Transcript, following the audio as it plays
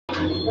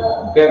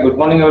Okay, good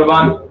morning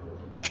everyone.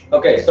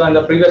 Okay, so in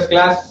the previous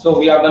class, so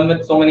we are done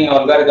with so many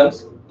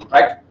algorithms,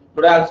 right?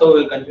 Today also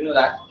we'll continue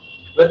that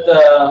with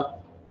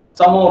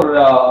some more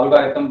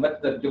algorithm with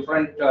the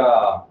different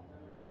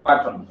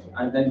patterns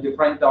and then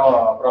different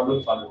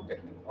problem solving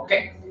technique.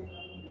 Okay,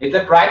 is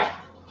that right?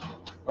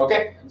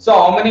 Okay, so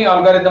how many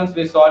algorithms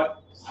we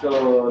solved?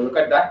 So look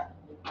at that.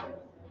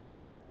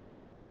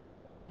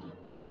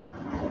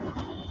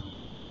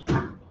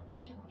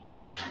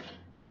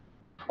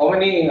 How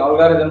many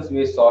algorithms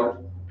we solved?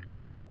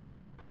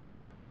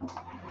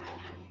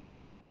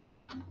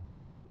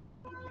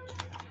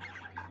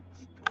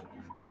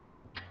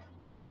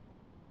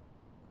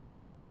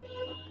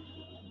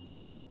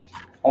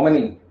 How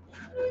many?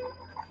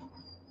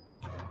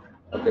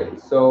 Okay,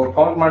 so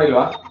count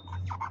ಮಾಡಿಲ್ವಾ?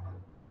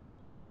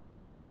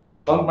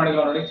 Count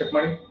ಮಾಡಿಲ್ವಾ ನೋಡಿ check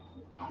ಮಾಡಿ.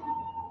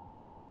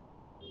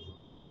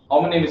 How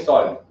many we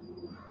solved?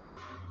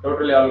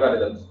 Totally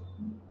algorithms.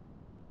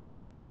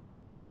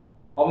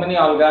 How many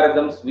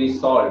algorithms we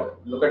solved?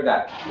 Look at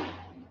that.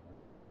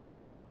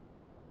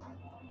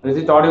 Is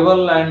it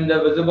audible and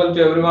visible to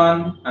everyone?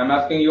 I'm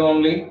asking you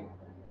only.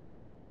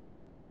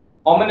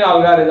 How many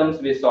algorithms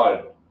we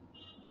solved?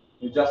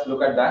 You just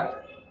look at that.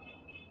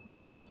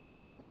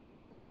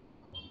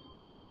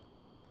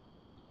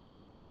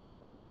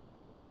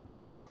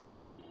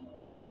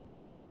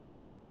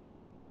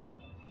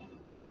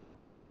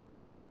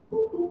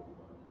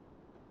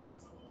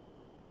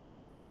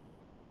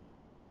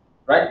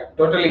 Right?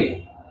 Totally.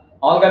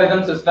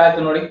 Algorithms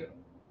ಎಷ್ಟಾಯ್ತು ನೋಡಿ.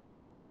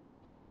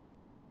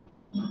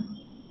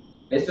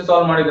 ಎಷ್ಟು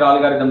solve ಮಾಡಿದ್ರು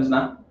algorithms ನ?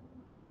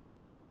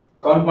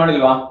 Count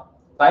ಮಾಡಿಲ್ವಾ?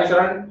 Sai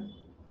Sharan?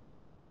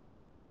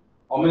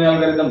 How many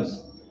algorithms?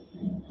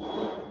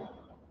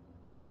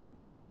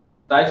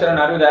 Sai Sharan,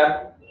 are you there?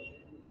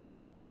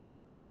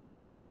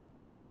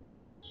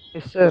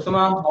 Yes, sir.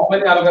 Kusuma, how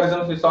many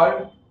algorithms we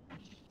solved?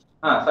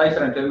 Sai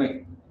Sharan, tell me.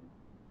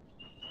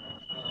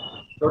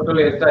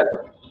 Totally, yes, sir.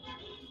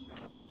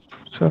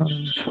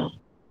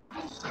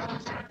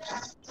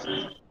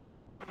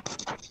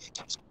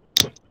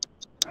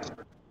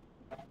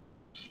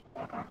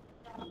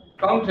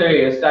 Count ಹೇಳಿ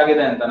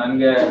ಎಷ್ಟಾಗಿದೆ ಅಂತ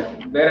ನನಗೆ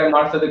ಬೇರೆ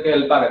ಮಾಡಿಸೋದಕ್ಕೆ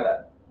ಹೆಲ್ಪ್ ಆಗುತ್ತೆ.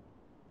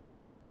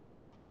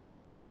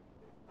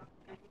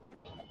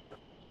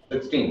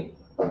 16.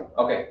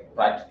 Okay,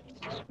 right.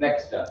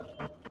 Next,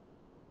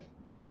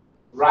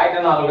 write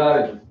an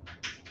algorithm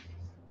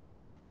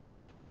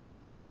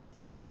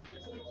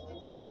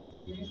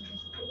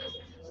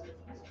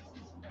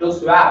to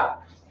swap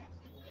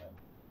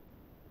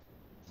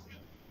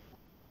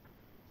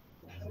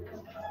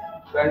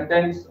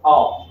contents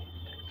of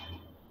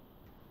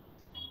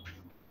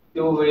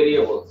two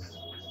variables.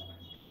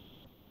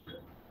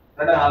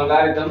 Write an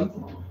algorithm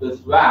to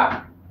swap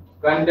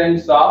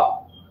contents of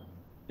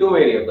two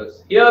variables.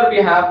 Here we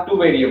have two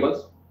variables,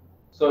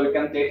 so you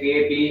can take a,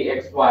 b,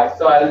 x, y.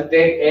 So I will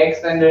take x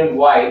and then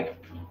y,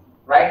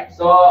 right?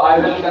 So I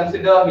will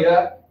consider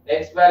here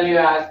x value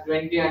as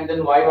 20 and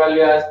then y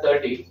value as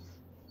 30.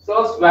 So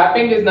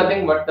swapping is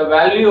nothing but the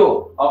value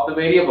of the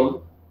variable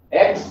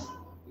x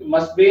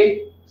must be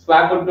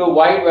swapped to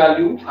y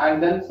value, and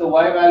then so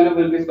y value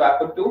will be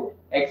swapped to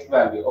x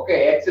value. Okay,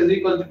 x is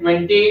equal to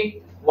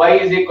 20, y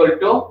is equal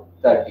to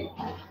 30.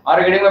 Are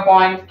you getting my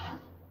point?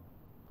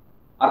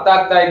 ಅರ್ಥ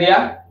ಆಗ್ತಾ ಇದೆಯಾ?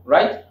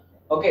 Right?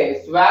 Okay,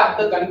 swap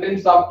the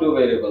contents of two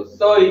variables.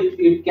 So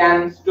it can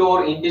store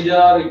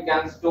integer, it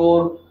can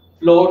store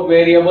float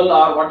variable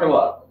or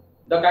whatever.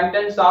 The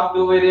contents of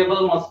two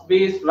variable must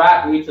be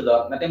swapped each other.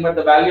 Nothing but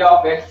the value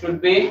of x should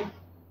be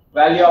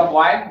value of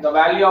y. The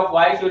value of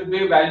y should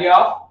be value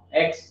of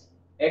x.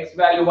 X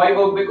value y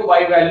ಹೋಗಬೇಕು,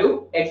 y value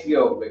x ಗೆ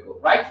ಹೋಗಬೇಕು,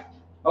 right?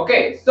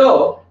 Okay, so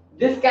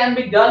this can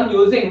be done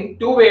using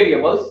two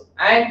variables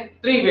and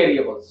three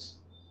variables,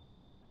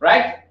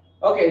 right?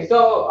 Okay, so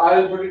I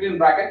will put it in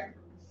bracket.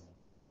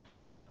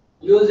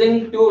 Using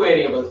two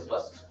variables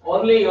first.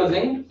 Only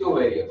using two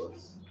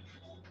variables.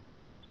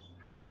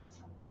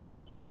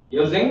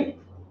 Using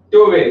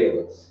two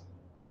variables.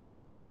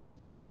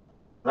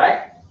 Right?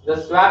 The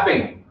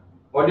swapping.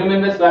 What do you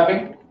mean by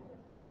swapping?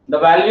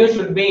 The value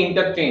should be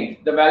interchanged.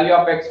 The value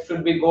of x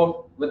should be go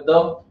with the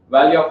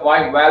value of y.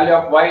 Value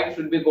of y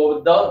should be go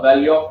with the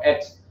value of x.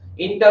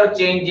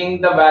 Interchanging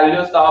the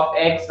values of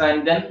x and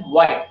then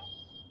y.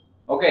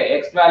 Okay,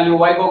 x value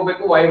y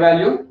ಹೋಗಬೇಕು, y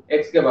value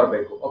x ಗೆ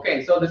ಬರಬೇಕು. Okay,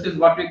 so this is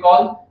what we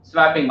call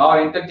swapping or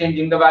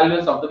interchanging the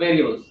values of the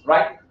variables,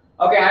 right?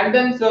 Okay, and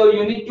then so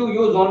you need to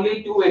use only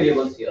two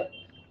variables here,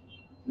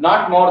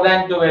 not more than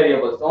two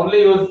variables.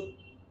 Only use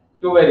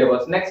two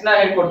variables. Next na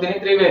ಹೇಳ್ಕೊಡ್ತೀನಿ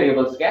three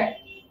variables ಗೆ.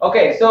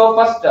 Okay, so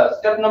first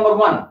step number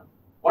 1.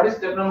 What is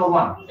step number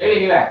 1? ಹೇಳಿ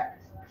ನೀವೇ.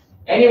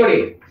 Anybody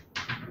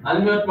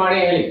unmute ಮಾಡಿ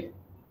ಹೇಳಿ.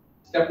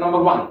 Step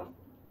number 1.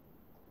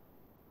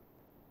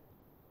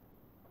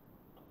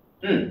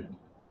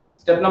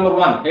 Step number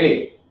 1, ಹೇಳಿ.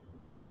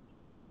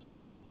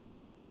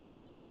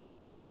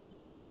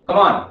 Come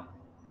on,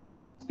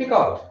 speak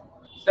out.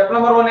 Step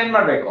number 1 ಏನ್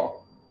ಮಾಡಬೇಕು?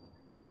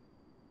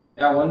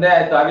 ಒಂದೇ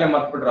ಆಯ್ತು, ಆಗ್ಲೇ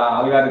ಮರ್ತ್ಬಿಟ್ರಾ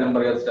ಅಲ್ಗಾರಿದಮ್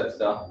ಬರೆಯೋದು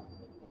steps?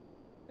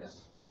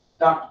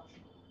 Start.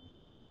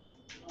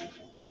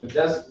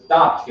 Just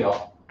start here.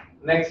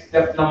 Next,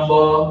 step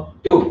number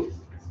 2,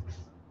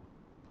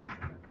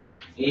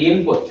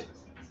 input.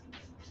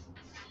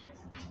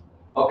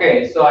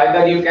 Okay, so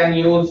either you can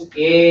use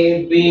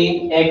a,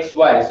 b, x,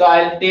 y. So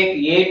I'll take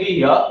a, b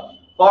here.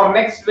 For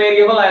next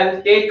variable,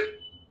 I'll take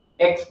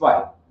x,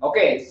 y.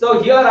 Okay,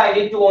 so here I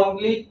need to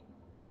only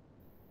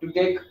to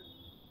take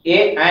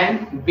a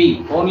and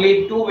b,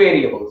 only two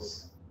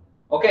variables.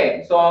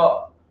 Okay, so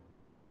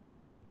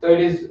it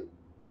is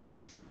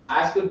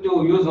asked to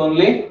use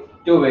only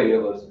two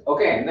variables.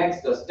 Okay,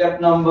 next step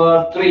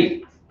number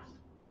 3.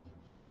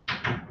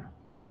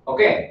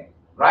 Okay,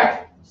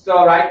 right?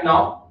 So right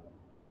now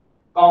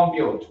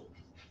compute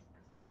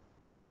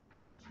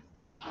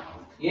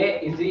a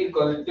is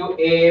equal to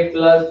a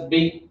plus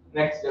b.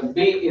 Next,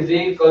 b is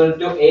equal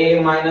to a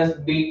minus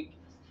b.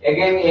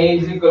 Again, a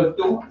is equal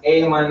to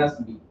a minus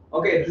b.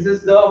 Okay, this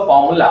is the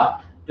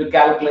formula to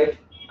calculate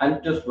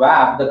and to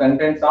swap the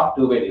contents of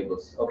two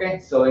variables. Okay,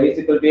 so a is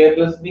equal to a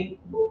plus b,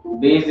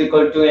 b is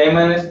equal to a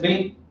minus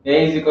b,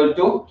 a is equal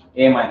to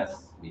a minus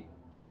b.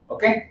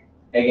 Okay,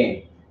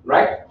 again,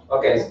 right?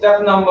 Okay,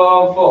 step number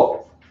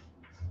 4.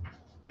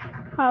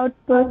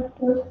 Output.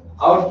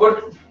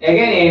 Output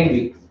again a and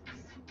b.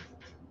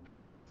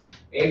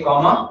 A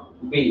comma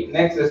B.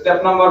 Next,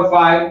 step number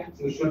 5,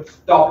 you should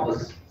stop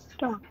this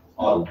Stop.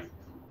 all,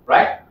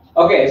 right?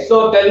 Okay,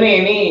 so tell me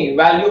any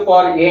value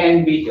for A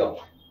and B here.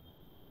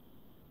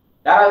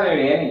 ಯಾರಾದ್ರೂ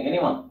ಹೇಳಿ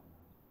anyone?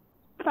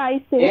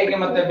 5 A 6. ಗೆ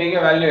ಮತ್ತೆ B ಗೆ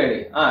value ಹೇಳಿ.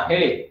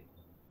 ಹೇಳಿ.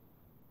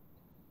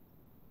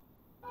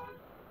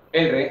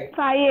 ಹೇಳ್ರಿ.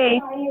 5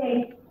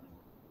 8.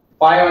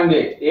 5 and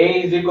 8. A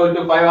is equal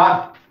to 5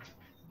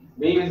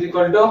 B is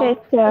equal to Yes,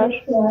 sir.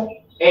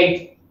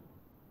 8.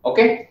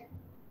 Okay?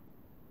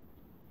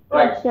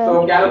 Right. Yes, sir. So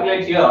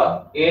calculate here.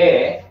 A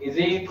is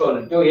equal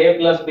to A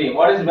plus B.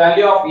 What is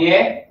value of A?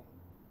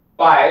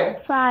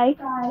 5. 5.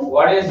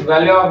 What is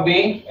value of B?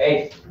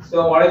 8. So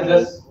what is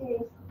this?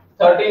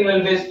 13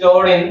 will be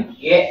stored in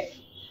A.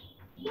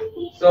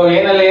 So A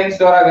ನಲ್ಲಿ ಏನು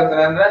store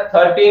ಆಗುತ್ತೆ ಅಂದ್ರೆ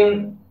 13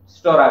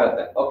 store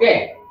ಆಗುತ್ತೆ. Okay.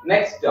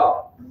 Next,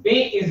 B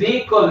is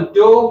equal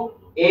to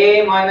A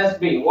minus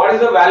B. What is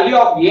the value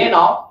of A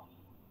now?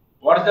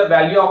 What is the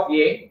value of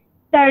A?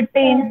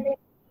 13.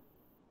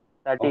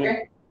 Okay.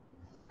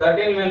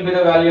 13 will be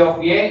the value of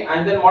A, and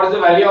then what is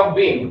the value of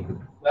B?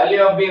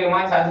 Value of B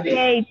remains as it is.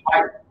 8.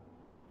 5.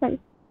 Sorry.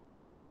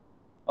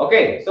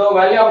 Okay, so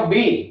value of B.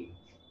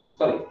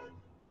 Sorry.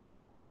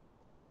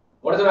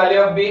 What is the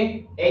value of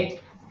B? 8.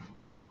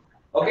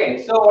 Okay,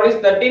 so what is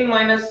 13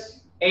 minus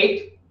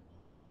 8?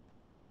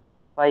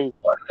 5.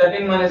 What is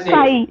 13 minus 8?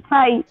 5.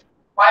 5.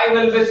 5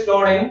 will be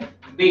stored in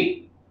B.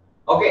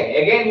 Okay,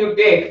 again you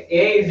take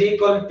A is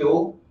equal to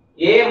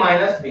A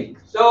minus B.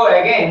 So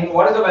again,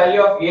 what is the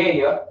value of A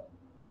here?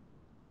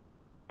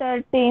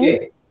 13.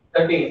 A,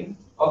 13.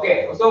 Okay,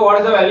 so what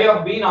is the value of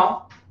B now?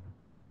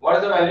 What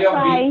is the value of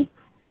B?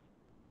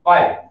 5.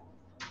 5.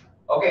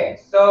 Okay,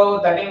 so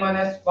 13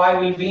 minus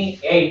 5 will be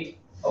 8.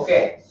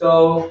 Okay, so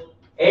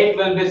 8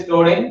 will be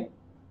stored in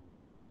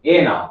A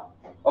now.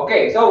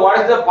 Okay, so what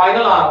is the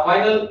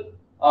final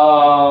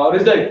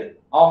result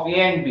of A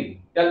and B?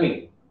 Tell me.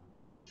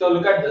 So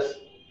look at this.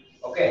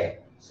 Okay,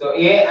 so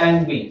A and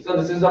B. So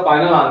this is the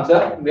final answer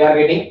we are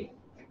getting.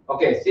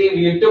 Okay, see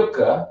we took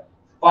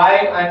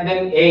 5 and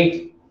then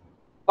 8,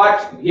 but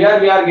here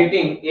we are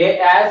getting A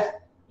as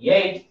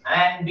 8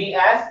 and B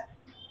as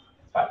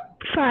 5.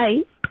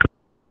 5.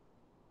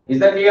 Is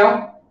that clear?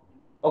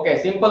 Okay,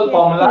 simple Yes,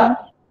 formula.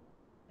 sir.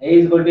 A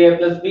is equal to A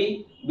plus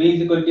B, B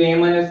is equal to A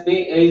minus B,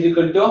 A is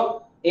equal to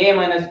A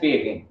minus B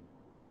again.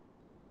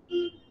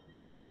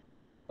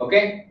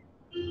 Okay?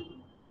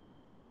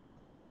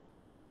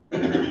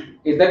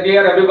 Is that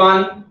clear,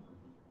 everyone?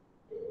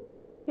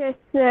 Yes,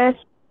 sir.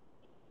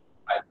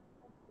 Right.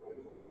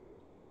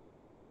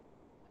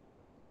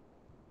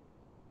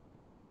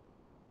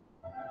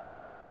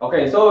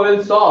 Okay, so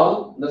we'll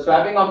solve the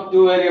swapping of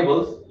two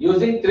variables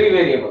using three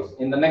variables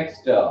in the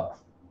next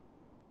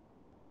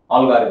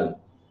algorithm.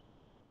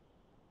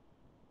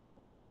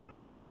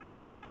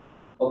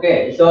 Okay,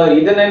 so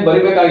ಇದನ್ನೇನು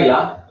ಬರಿಬೇಕಾಗಿಲ್ಲ,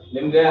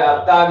 ನಿಮ್ಗೆ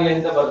ಅರ್ಥ ಆಗಲಿ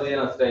ಅಂತ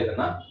ಬರ್ದಿದ್ದೀನಿ ಅಷ್ಟೇ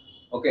ಇದನ್ನ.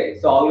 Okay,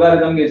 so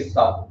algorithm is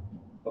ಸಾಕು.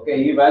 Okay,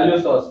 ಈ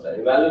values ಅಷ್ಟೇ,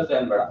 ಈ values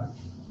ಏನು ಬೇಡ.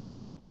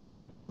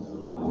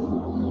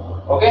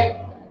 Okay,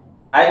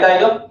 ಆಯ್ತಾ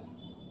ಇದು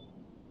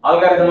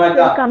algorithm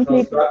ಆಯ್ತಾ?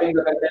 So swapping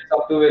the contents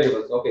of two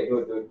variables. Okay, do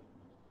it.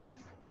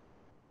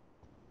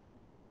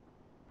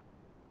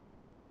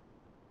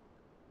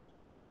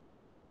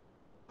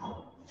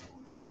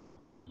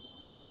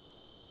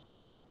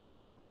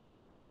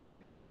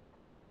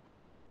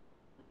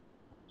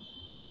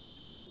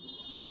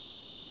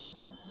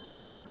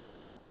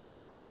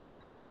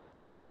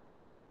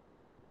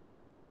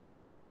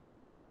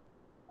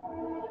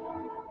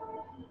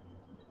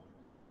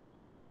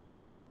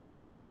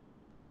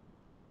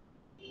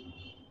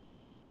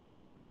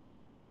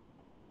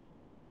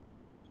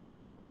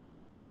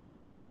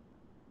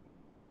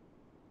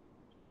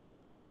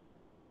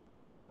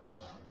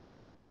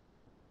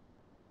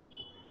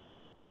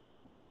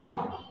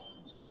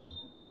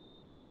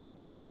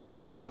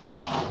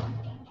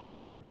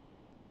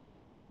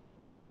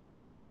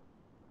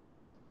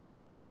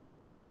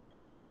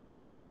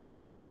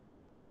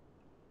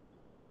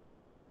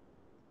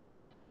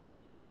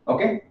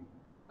 Okay,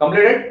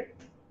 completed.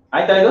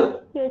 ಆಯ್ತಾ ಇದು?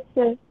 Yes,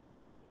 sir.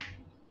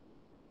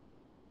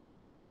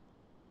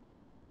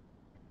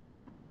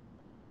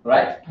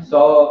 Right, so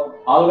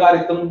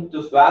algorithm to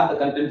swap the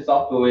contents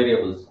of two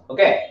variables.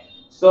 Okay,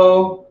 so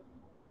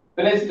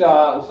finished.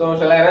 So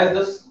shall I erase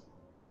this?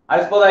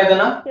 I suppose I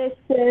done. Yes,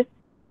 sir.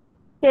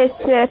 Yes,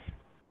 sir.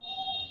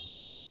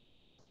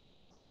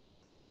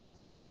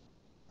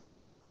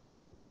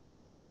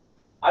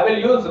 I will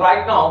use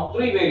right now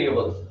three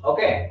variables.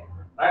 Okay,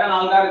 write an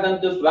algorithm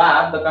to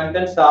swap the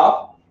contents of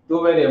two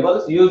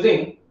variables using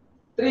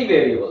three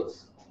variables.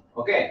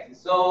 Okay,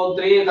 so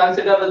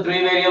consider the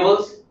three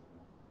variables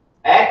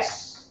x,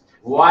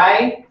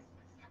 y,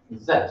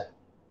 z.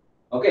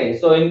 Okay,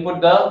 so input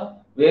the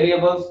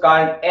variables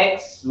called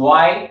x,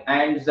 y,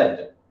 and z.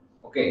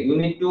 Okay, you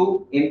need to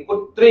input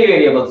three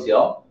variables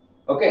here.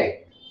 Okay,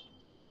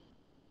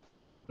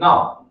 now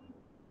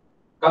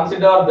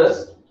consider this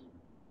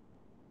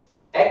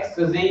x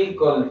is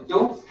equal to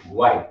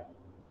y.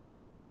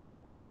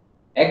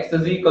 X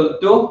is equal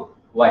to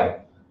y,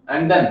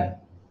 and then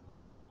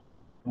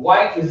y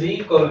is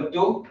equal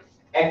to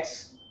x,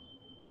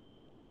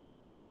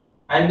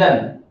 and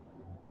then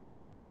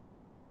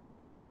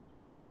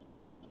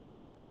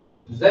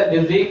z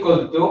is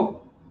equal to,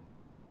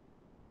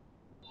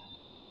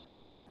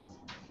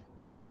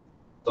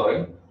 sorry,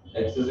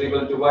 x is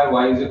equal to y,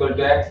 y is equal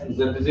to x, z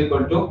is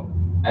equal to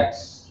x.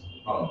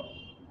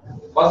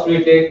 First we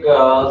take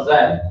z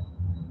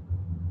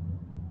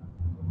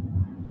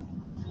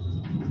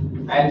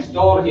and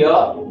store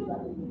here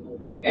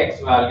x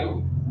value,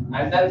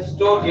 and then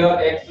store here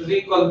x is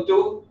equal to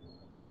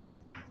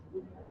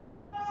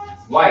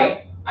y,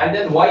 and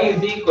then y is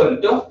equal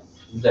to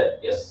z.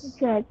 Yes.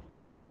 Good.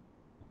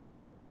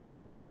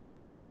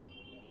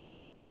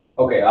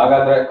 Okay,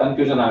 ಹಾಗಾದ್ರೆ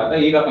confusion ಆಗುತ್ತೆ.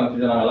 ಈಗ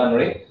confusion ಆಗಲ್ಲ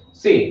ನೋಡಿ.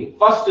 See,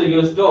 first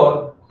you store,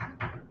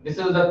 this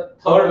is the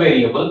third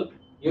variable,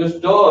 you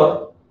store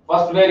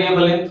first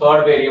variable in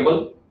third variable,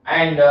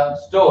 and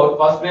store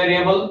first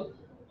variable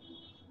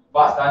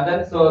first, and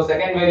then so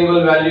second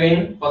variable value in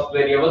first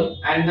variable,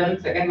 and then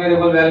second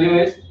variable value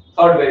is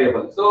third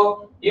variable. So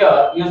here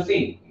you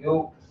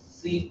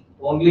see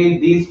only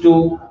these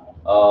two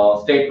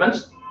statements.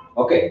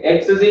 Okay,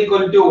 x is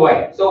equal to y,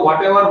 so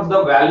whatever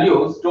the value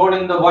stored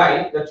in the y,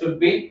 that should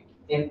be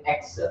in x.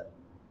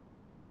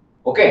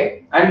 Okay,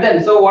 and then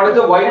so what is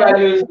the y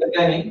value is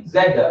containing? Z.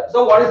 So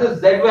what is the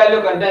z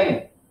value containing?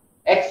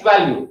 X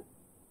value.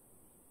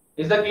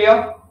 Is that clear?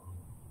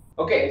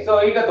 Okay, so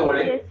ಈಗ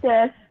ತಗೊಳ್ಳಿ, Yes,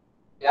 sir.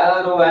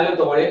 ಯಾವ್ದಾದ್ರು value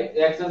ತಗೊಳ್ಳಿ,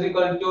 x is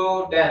equal to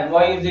 10,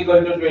 y is equal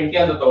to 20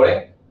 ಅಂತ ತಗೊಳ್ಳಿ.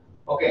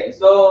 Okay,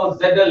 so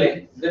z ಅಲ್ಲಿ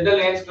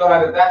ಏನು store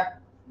ಆಗುತ್ತೆ?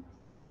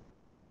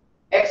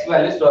 X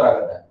value store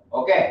ಆಗುತ್ತೆ.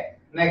 Okay,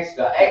 next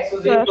x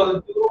is equal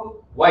to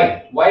y,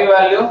 y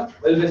value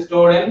will be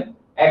stored in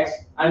x,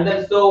 and then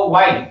so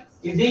y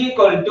is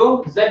equal to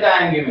z. I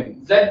am giving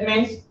z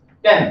means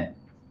 10.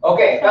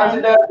 Okay,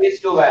 consider these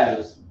two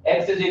values, x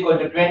is equal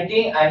to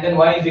 20 and then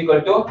y is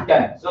equal to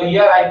 10. So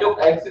here I took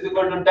x is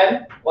equal to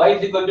 10, y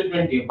is equal to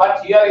 20, but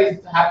here is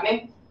happening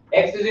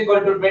x is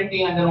equal to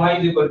 20 and then y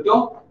is equal to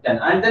 10,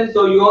 and then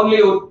so you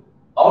only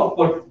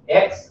output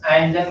x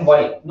and then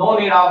y. No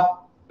need of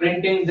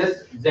printing this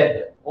z.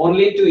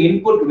 Only to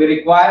input we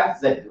require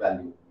z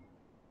value.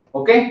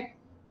 Okay,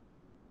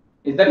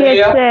 is that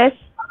clear? Yes,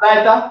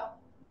 sir.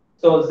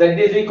 So z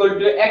is equal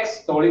to x,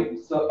 sorry,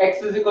 so x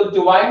is equal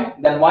to y,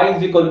 then y is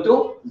equal to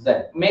z.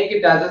 Make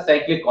it as a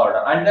cyclic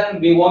order, and then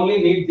we only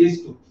need these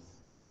two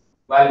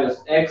values.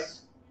 X,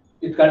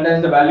 it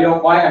contains the value of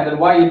y, and then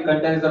y, it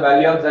contains the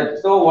value of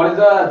z. So what is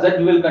the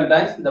z will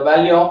contains the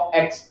value of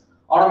x,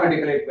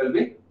 automatically it will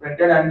be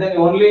printed, and then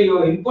only you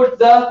input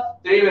the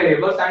three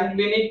variables, and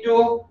we need to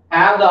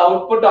have the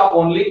output of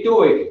only two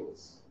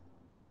variables.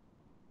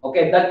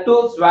 Okay, that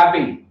too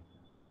swapping.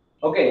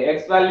 Okay,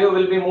 x value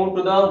will be moved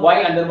to the y,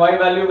 and then y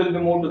value will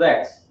be moved to the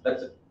x.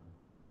 That's it.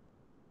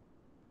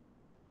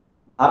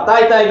 ಅರ್ಥ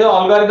ಆಯ್ತಾ ಇದು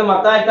algorithm?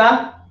 ಅರ್ಥ ಆಯ್ತಾ?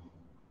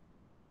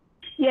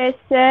 Yes,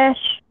 sir.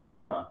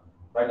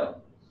 Right on.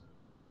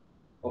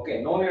 Okay,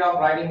 no need of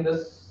writing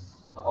this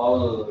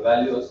all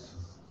values.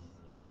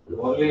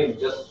 Only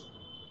just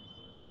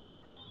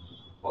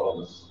follow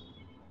this.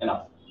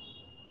 Enough.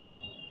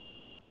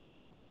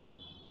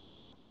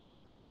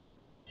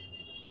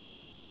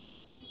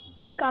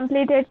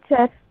 Completed,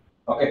 sir.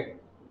 Okay.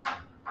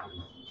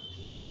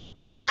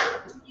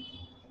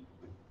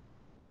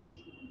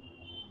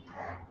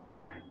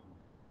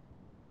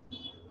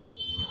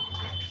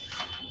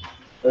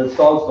 Let's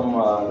solve some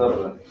other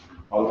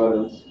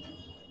algorithms.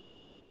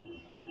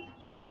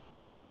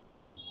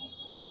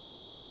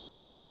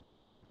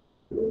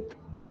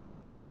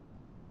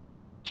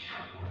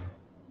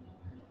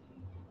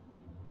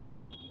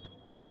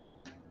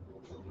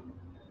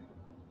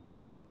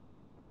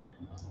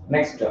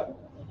 Next,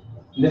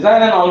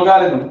 design an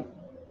algorithm.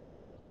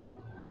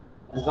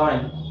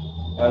 Design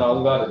an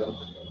algorithm.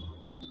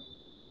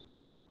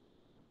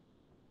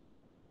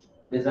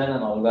 Design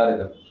an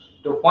algorithm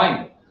to find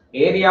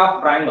area of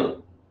triangle.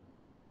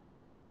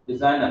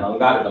 Design an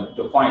algorithm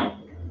to find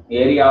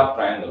area of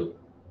triangle.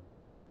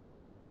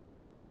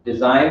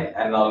 Design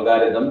an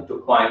algorithm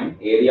to find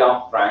area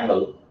of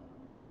triangle.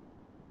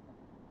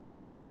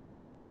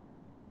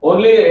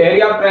 Only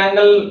area of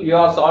triangle you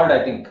have solved,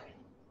 I think.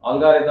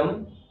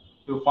 Algorithm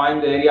to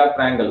find the area of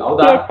triangle.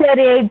 Yes, sir.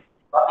 Eight.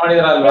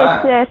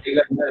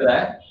 Yes,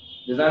 sir.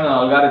 Design an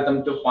algorithm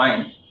to find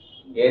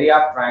area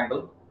of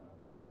triangle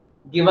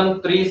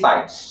given three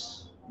sides.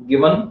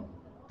 Given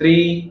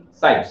three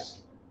sides.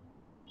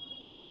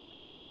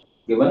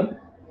 Given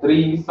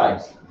three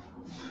sides.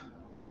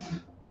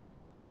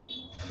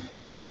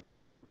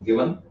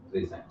 Given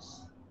three sides.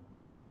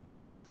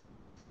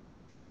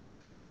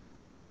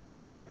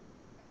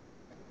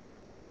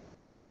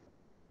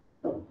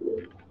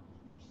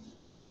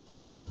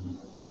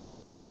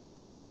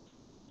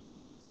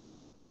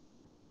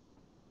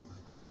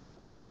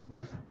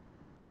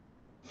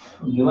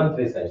 Given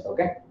three sides,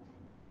 okay?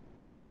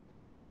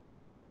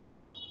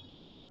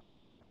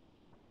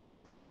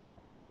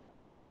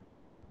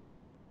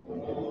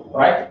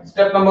 Right.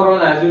 Step number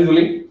one, as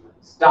usually,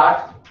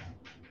 start,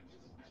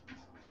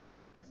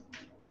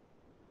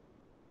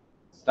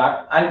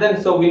 and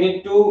then so we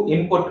need to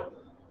input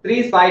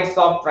three sides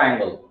of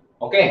triangle.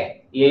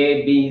 Okay,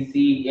 A, B,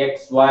 C,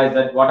 X, Y, Z,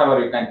 whatever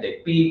you can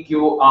take. P,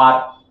 Q,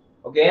 R.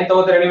 Okay, and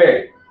so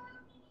anyway.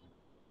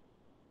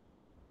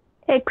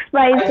 X,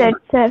 Y, Z,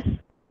 sir.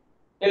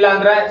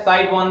 Illandre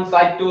side 1,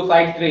 side 2,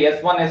 side 3,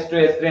 S1, S2,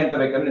 S3 ಅಂತ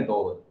ಬೇಕಾದ್ರೆ ನಿಂತು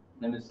ಹೋಗೋದು.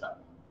 Let me start.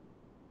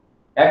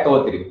 ಯಾಕೆ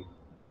ತಗೋತೀರಿ?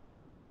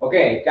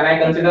 Okay, can I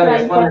consider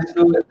S1, S2,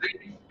 S3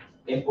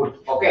 input?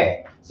 Okay,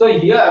 so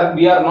here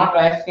we are not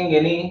asking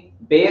any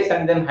base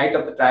and then height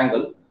of the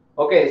triangle.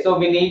 Okay, so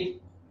we need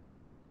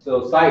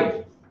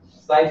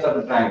sides of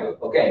the triangle.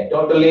 Okay,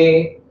 totally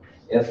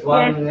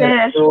S1,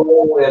 Yes, S2,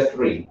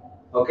 S3.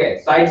 Okay,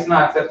 sides na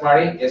accept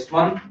ಮಾಡಿ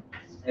S1,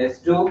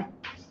 S2,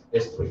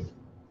 S3.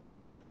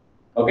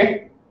 Okay.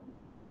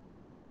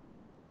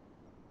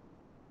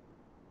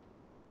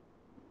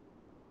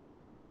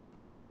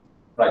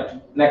 Right.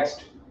 Next,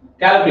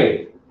 calculate.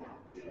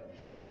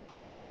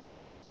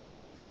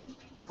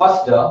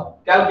 First,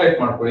 calculate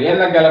ಮಾಡ್ಕೊಳ್ಳಿ.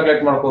 ಏನ್ನ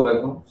calculate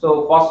ಮಾಡ್ಕೋಬೇಕು? So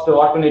first,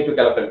 what we need to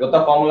calculate? ಗೊತ್ತಾ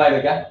formula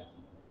ಇದಕ್ಕೆ?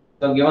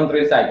 So given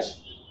three sides,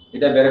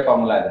 ಇದೆ ಬೇರೆ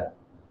formula ಇದೆ.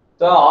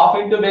 So half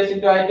into base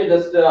into height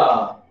just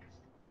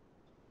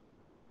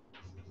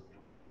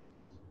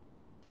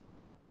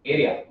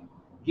area.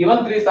 Given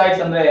three sides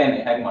ಅಂದ್ರೆ ಏನು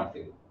ಹೇಗೆ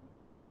ಮಾಡ್ತೀವಿ?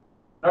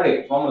 ನೋಡಿ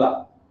formula.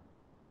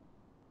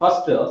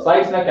 First,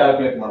 sides ನ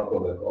calculate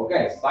ಮಾಡ್ಕೋಬೇಕು.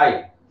 Okay, side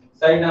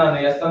ನಾನು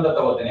ಎಷ್ಟು ಅಂತ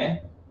ತಗೋತೀನಿ?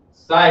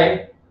 Side,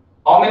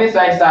 how many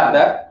sides are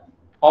there?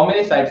 How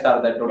many sides are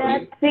there totally?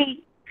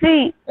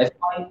 Three.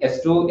 S1,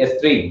 S2,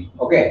 S3.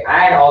 Okay,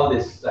 add all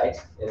these sides.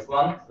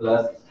 S1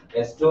 plus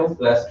S2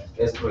 plus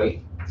S3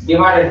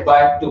 divided by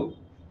 2.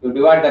 You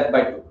divide that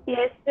by 2.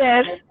 Yes,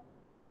 sir.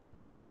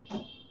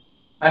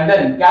 And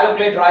then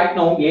calculate right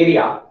now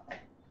area.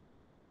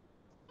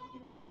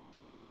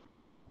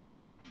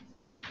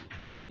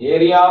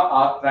 Area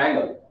of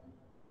triangle.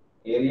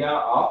 Area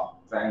of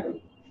triangle.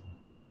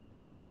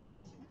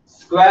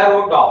 Square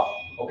root of.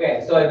 Okay,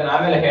 so ಇದನ್ನ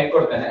ಆಮೇಲೆ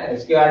ಹೇಳ್ಕೊಡ್ತೇನೆ.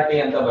 SQRT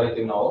ಅಂತ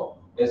ಬರೀತೀವಿ ನಾವು.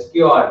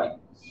 SQRT.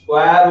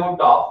 Square root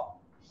of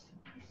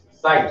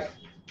side.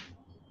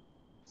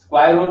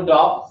 Square root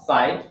of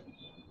side.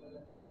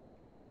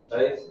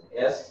 That is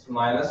S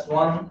minus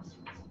 1,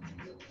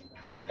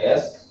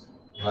 S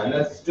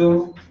minus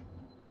 2,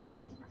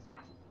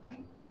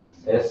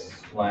 S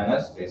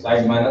minus 3,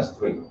 side minus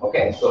 3.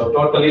 Okay, so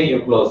totally you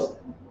close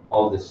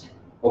all this.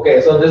 Okay,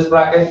 so this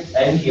bracket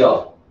end here.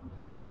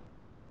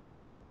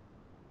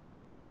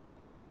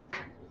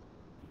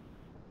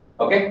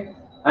 Okay,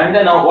 and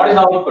then now what is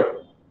the output?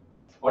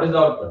 What is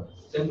the output?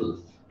 Simple.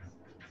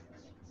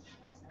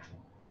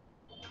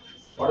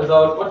 What is the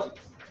output?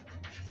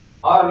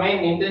 Our main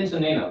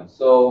intention,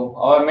 so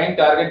our main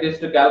target is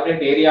to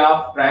calculate area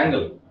of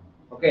triangle.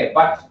 Okay,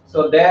 but so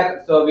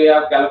we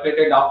have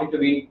calculated half into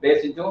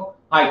base into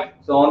height,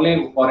 so only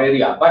for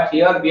area. But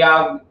here we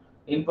have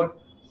input,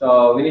 so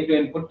we need to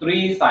input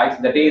three sides,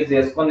 that is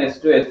S1,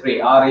 S2, S3,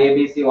 or A, B,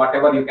 C,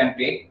 whatever you can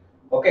take.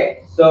 Okay,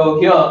 so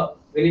here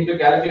we need to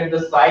calculate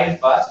the side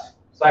first.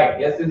 Side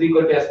S is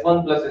equal to S1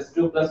 plus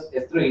S2 plus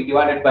S3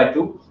 divided by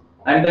 2,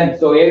 and then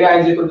so area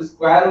is equal to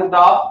square root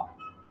of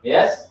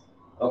S.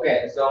 Okay,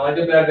 so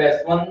multiply by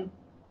S1,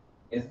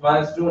 S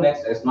minus 2,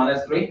 next S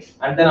minus 3,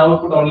 and then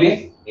output only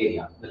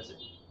area. That's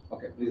it.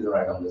 Okay, please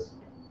write on this.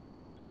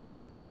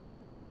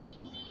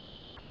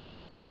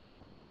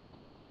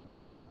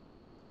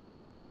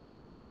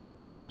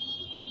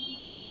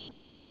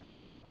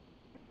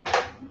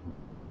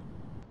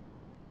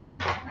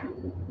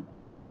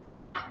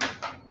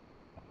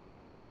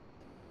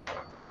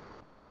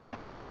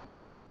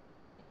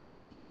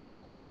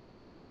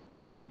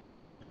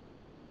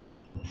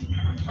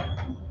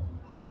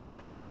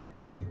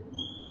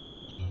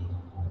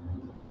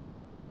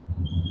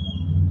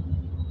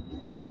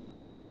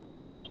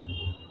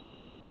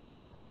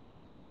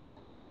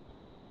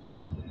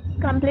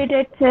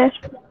 Completed, sir.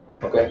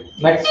 Okay,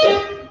 next step.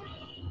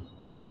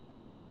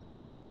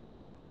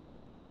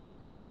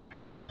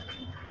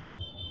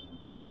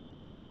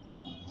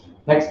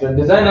 Next,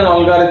 design an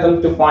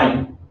algorithm to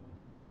find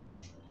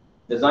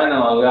design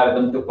an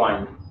algorithm to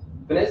find.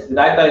 Finish? Did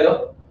I tell you?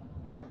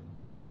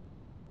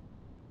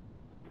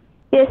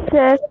 Yes,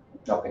 sir.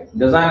 Okay.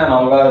 Design an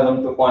algorithm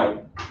to find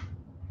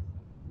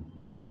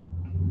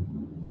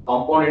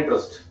compound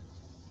interest.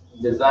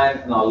 Design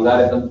an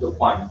algorithm to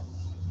find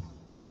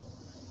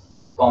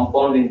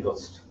compound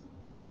interest.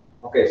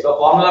 Okay. So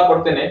formula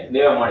ಕೊಡ್ತೀನಿ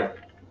ನೀವೇ ಮಾಡಿ.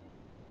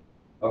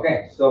 Okay.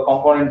 So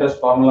compound interest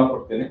formula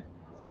ಕೊಡ್ತೀನಿ.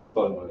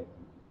 Solve ಮಾಡಿ.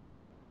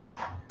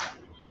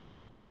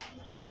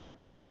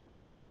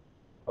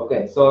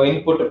 Okay. So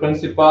input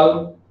principal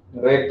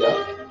rate.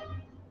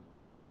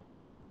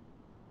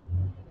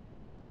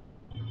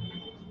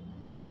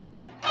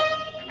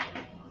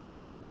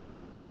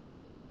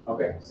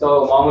 Okay. So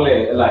ಮಾಮೂಲಿ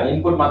ಎಲ್ಲ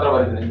input ಮಾತ್ರ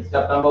ಬರೀತೀನಿ.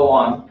 Step number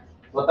 1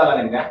 ಗೊತ್ತಲ್ಲ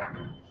ನಿಮಗೆ?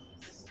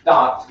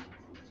 Start.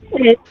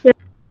 Yes, sir.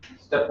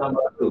 Step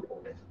number 2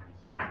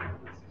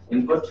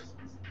 input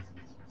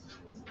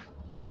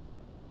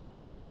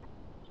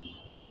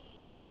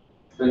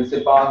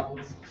principal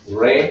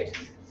rate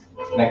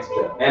next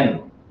n.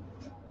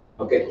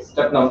 Okay,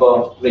 step number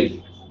 3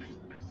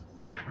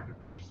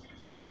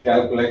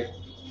 calculate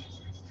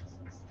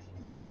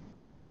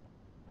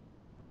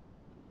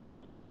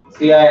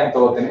CI ಅಂತ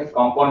ತಗೋತೀನಿ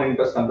compound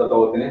interest ಅಂತ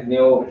ತಗೋತೀನಿ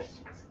ನೀವು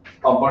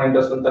compound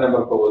interest ಅಂತಾನೆ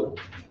ಬರ್ಕೋಬಹುದು.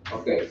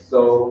 Okay, so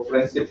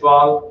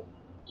principal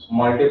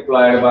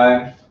multiplied by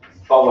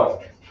power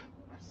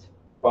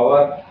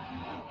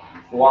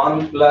 1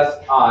 plus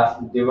r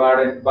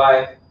divided by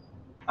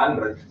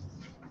 100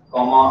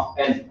 comma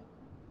n.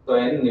 So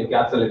n you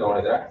cancel it over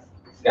there.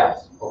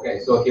 Caps. Okay,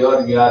 so here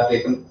we are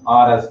taken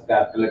r as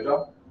calculator.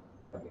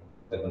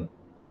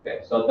 Okay,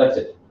 so that's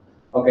it.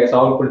 Okay, so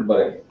output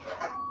by.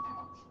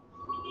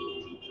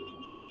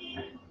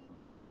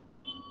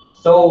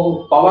 So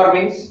power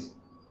means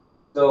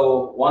so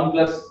 1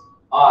 plus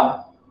r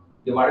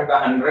divided by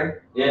 100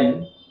 n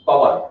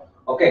power.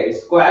 Okay,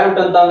 square root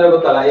ಅಂತ ಅಂದ್ರೆ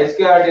ಗೊತ್ತಲ್ಲ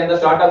SQRT ಅಂತ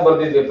short ಆಗಿ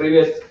ಬರ್ದಿದ್ವಿ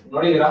previous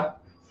ನೋಡಿದಿರಾ.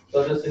 So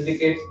this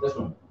indicates this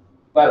one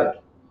square root.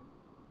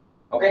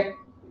 Okay,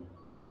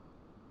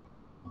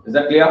 is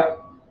that clear?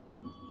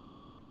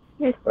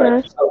 Yes, sir.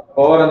 Right. So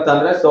power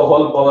ಅಂತಂದ್ರೆ so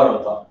whole power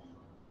ಅಂತ.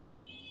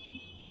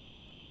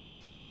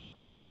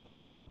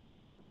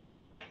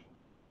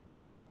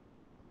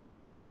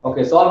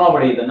 Okay, solve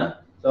ಮಾಡ್ಬಿಡಿ ಇದನ್ನ.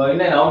 So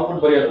ಇನ್ನೇನು output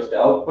ಬರೆಯೋದು ಅಷ್ಟೇ.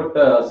 Output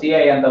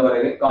CI ಅಂತ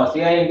ಬರೀರಿ.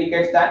 CI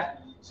indicates that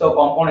so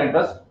compound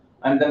interest,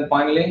 and then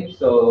finally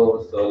so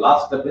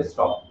last step is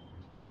stop.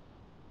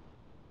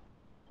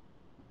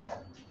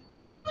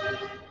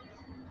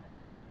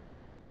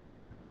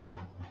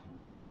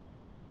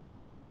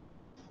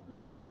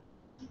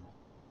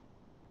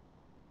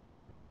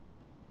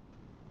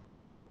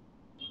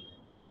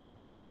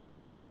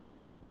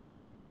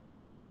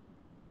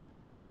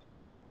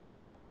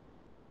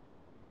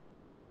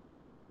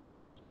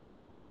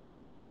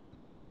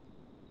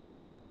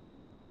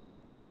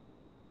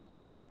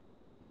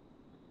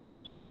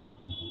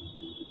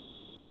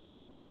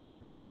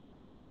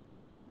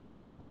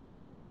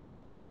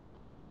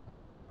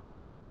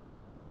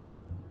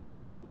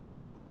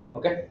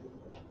 Okay,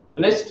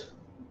 finished.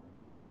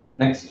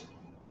 Next.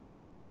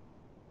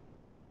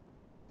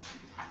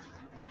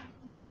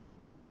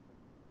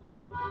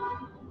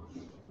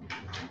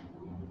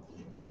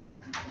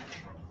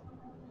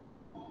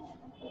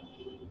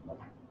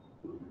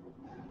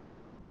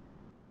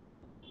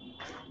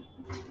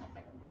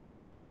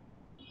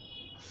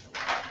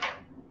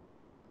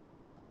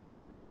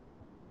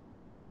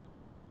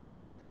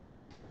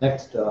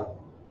 Next,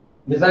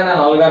 design an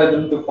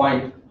algorithm to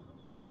find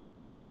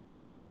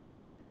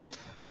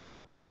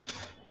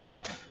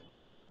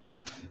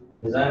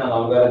design an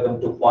algorithm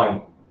to find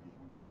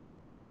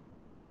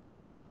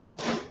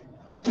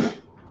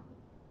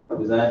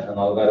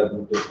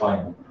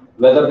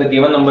whether the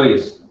given number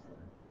is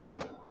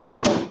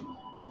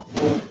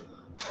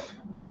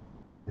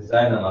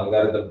design an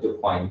algorithm to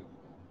find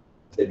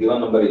the given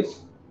number is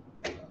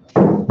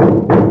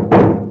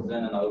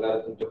design an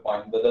algorithm to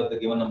find whether the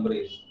given number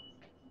is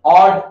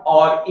odd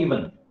or even.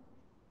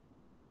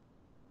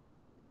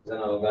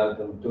 Design an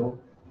algorithm to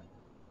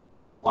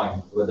find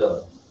whether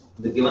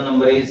the given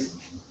number is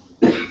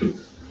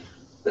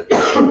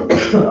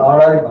odd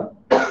or even.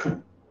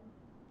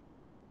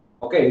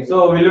 Okay, so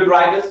will you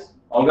try this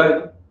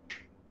algorithm?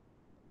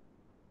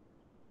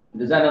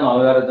 Design an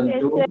algorithm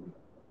Yes, to sir.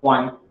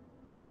 find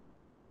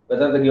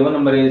whether the given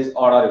number is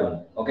odd or even.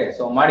 Okay,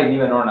 so ಮಾಡಿ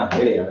ನೀವೇ ನೋಡೋಣ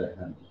ಹೇಳಿ ಆಮೇಲೆ.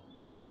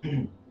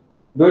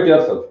 Do it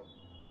yourself.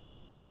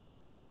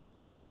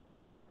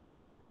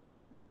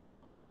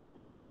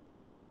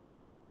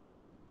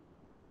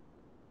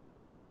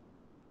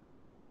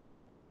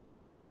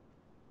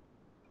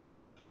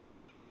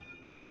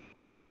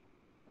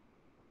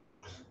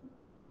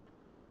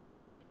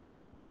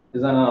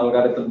 Design an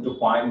algorithm to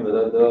find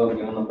whether the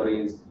given number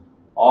is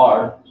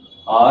odd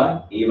or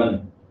even.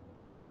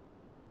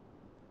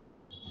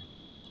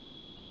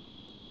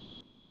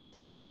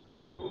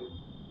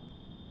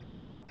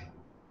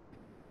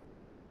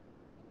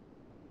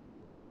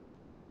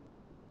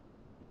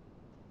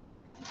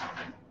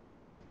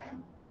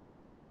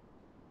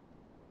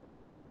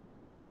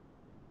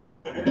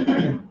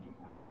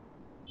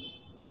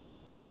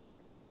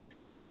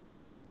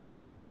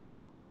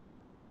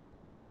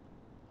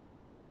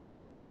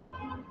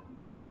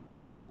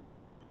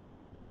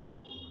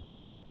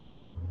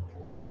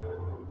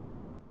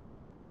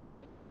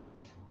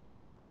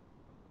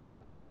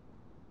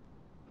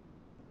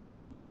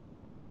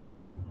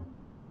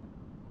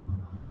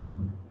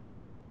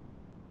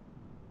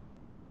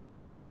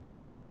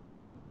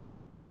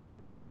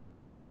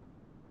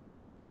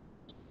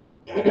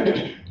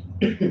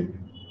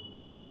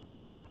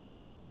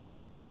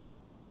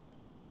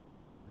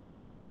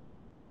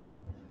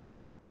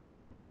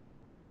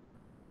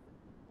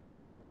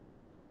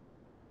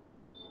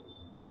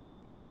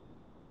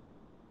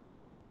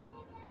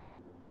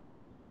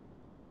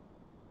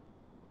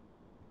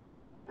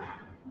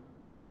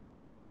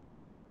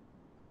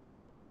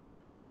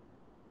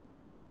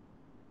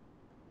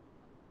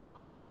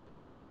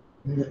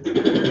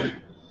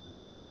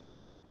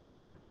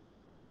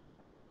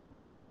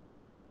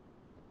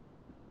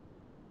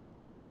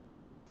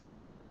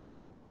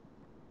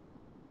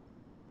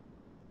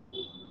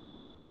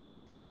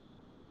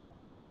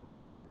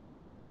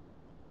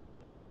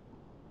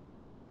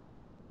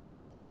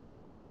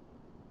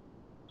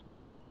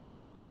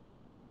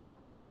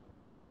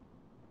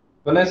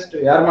 Next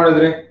ಯಾರು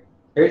ಮಾಡಿದ್ರಿ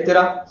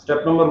ಹೇಳ್ತೀರಾ?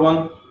 Step number 1,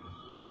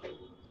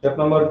 step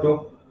number 2.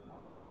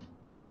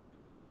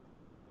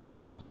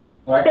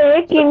 Right.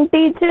 Take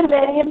integer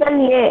variable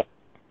A.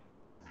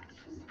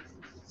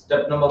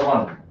 Step number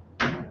 1.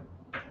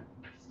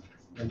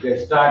 Okay,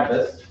 start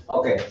this.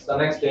 Okay, so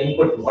next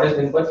input. What is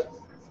input?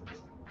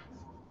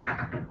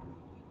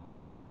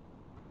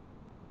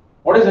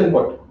 What is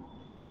input?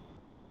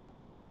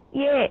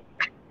 A.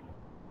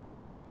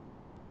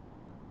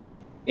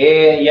 A,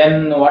 N,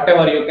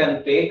 whatever you can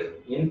take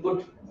input.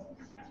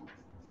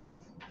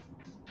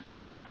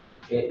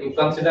 Okay, you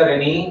consider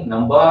any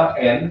number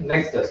N.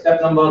 Next, step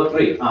number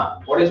 3.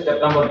 What is step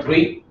number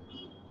 3?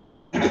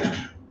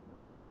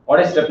 What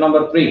is step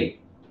number 3?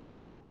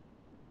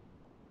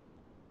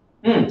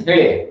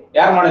 ಹೇಳಿ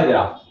ಯಾರು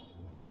ಮಾಡಿದ್ದೀರಾ?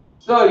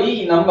 So ಈ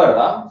number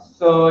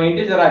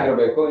integer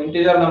ಆಗಿರಬೇಕು.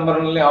 Integer number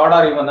ನಲ್ಲಿ add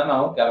R ಇವನ್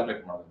ನಾವು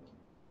calculate ಮಾಡಬೇಕು.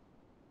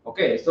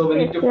 Okay, so we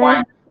need to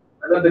find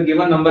whether the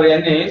given number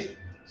n is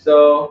so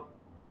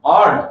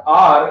odd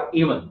or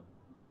even.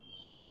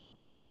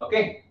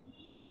 Okay,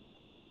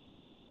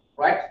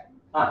 right?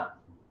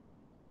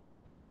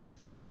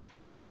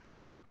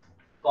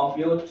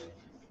 Compute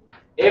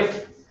if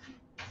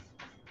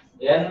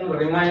n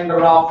remainder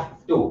of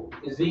 2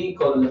 is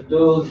equal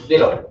to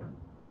 0.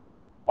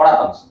 What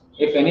happens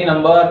if any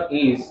number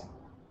is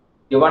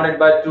divided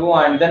by 2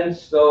 and then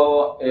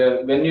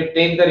when you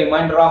take the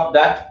remainder of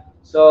that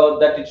so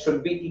that it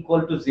should be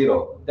equal to 0,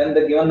 then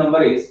the given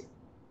number is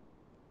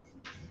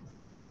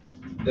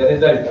the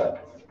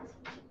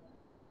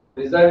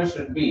result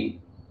should be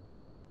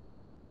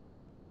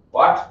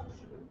what?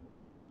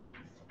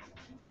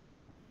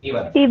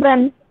 Even.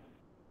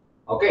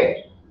 Okay,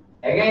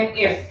 again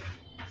if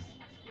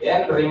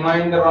n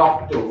remainder of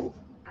 2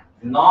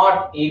 not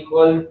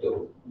equal to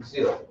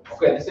 0.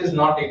 Okay, this is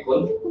not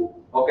equal.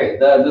 Okay,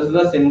 this is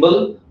the symbol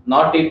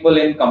not equal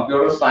in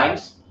computer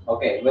science.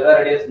 Okay, whether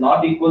it is not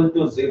equal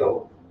to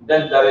 0,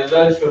 then the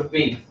result should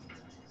be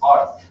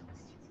odd.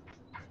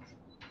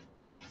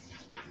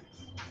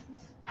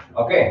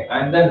 Okay,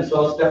 and then so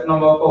step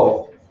number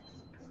 4,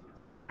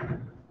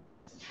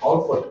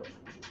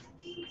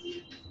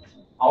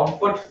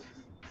 output,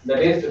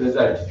 that is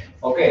result.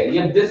 Okay,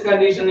 if this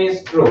condition is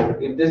true,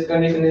 this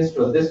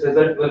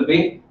result will be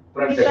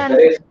printed. That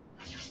is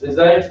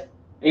result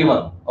even.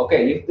 Okay,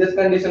 if this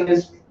condition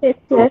is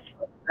true,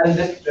 then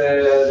this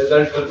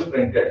result will be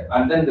printed,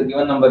 and then the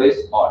given number is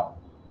odd.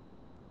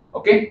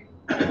 Okay,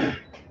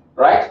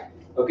 right?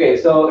 Okay,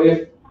 so if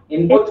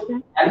input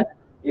n,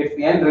 if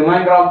n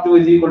remainder of 2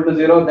 is equal to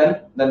 0, then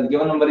the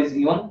given number is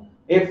even.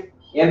 If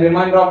n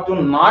remainder of 2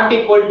 not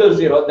equal to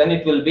 0, then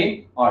it will be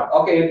odd.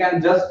 Okay, you can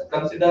just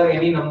consider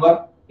any number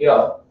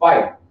here,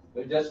 5.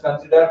 You just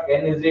consider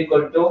n is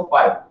equal to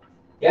 5.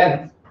 N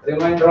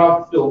remainder of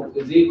 2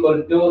 is equal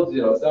to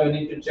 0. So we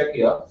need to check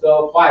here. So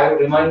 5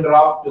 remainder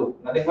of 2,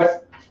 nothing but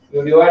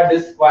you divide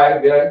this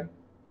 5 by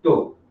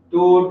 2.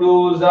 2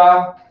 2s are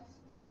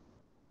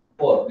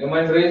 4.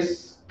 Remainder is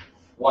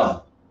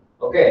 1.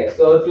 Okay,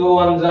 so 2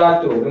 1s are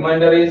 2.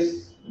 Remainder is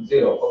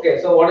 0. Okay,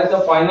 so what is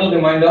the final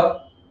remainder?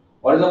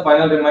 What is the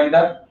final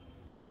remainder?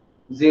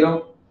 0.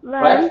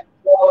 Right?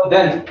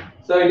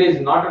 So it is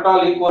not at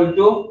all equal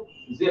to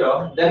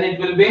 0. Then it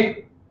will be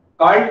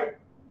called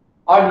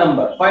odd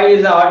number. 5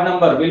 is an odd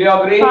number. Will you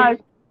agree?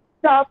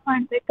 Stop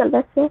ಮಾಡಬೇಕಲ್ಲ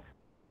sir?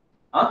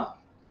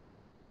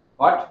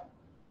 What?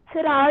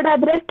 Sir add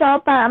ಆದ್ರೆ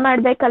stop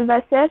ಮಾಡಬೇಕಲ್ವಾ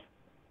sir?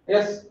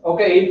 Yes.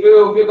 Okay. If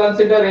you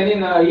consider any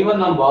even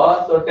number,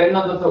 so 10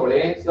 ಅಂತ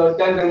ತಗೊಳ್ಳಿ. So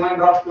 10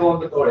 remainder of 2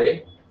 ಅಂತ ತಗೊಳ್ಳಿ.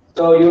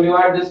 So you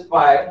divide this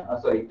 5.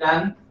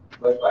 10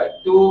 by 5.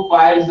 2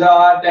 5s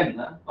are 10.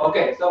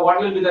 Okay. So what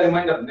will be the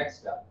remainder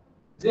next?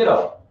 0.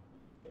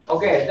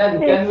 Okay. Then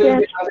 10 will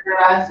be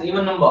considered as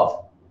even number.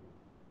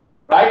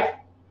 Right?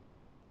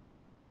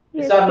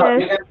 Yes, or not?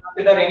 You can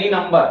consider any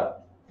number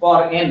for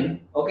n.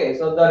 Okay,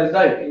 so the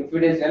result, if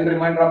it is n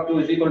remainder of 2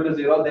 is equal to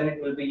 0, then it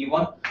will be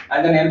even, and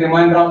then n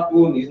remainder of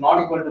 2 is not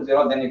equal to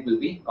 0, then it will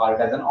be called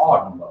as an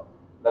odd number.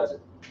 That's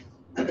it.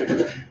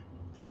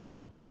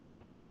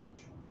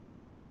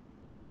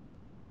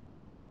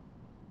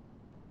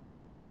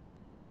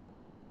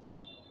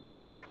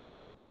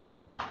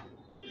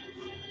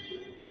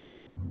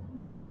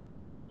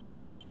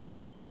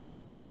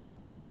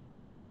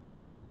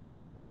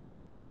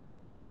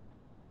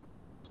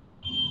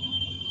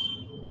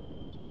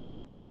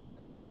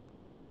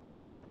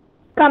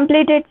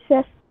 Completed,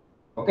 sir.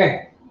 Okay.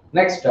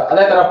 Next,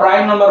 ಅದೇ ತರ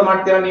prime number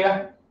ಮಾಡ್ತೀರಾ ನೀವೇ?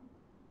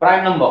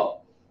 Prime number.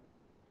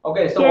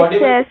 Okay, so Yes, what do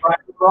you mean sir.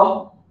 prime number?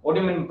 What do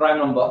you mean prime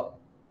number?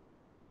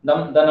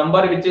 The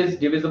number which is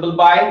divisible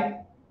by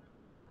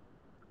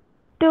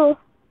 2.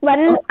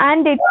 1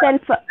 and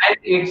itself. and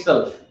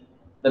itself.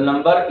 The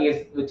number is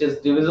which is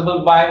divisible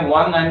by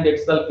 1 and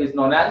itself is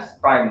known as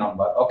prime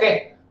number. Okay,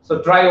 so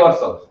try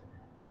yourself.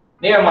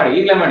 ನೀವೇ ಮಾಡಿ,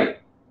 ಈಗಲೇ ಮಾಡಿ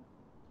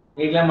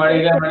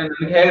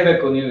ನನಗೆ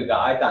ಹೇಳಬೇಕು ನೀವೀಗ,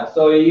 ಆಯ್ತಾ?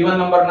 So even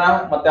number ನ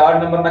ಮತ್ತೆ ಆಡ್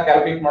ನಂಬರ್ ನ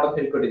ಕ್ಯಾಲ್ಕುಲೇಟ್ ಮಾಡೋದು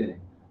ಹೇಳ್ಕೊಟ್ಟಿದ್ದೀನಿ.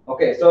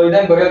 ಓಕೆ, ಸೊ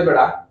ಇದನ್ನ ಬರೆಯೋದು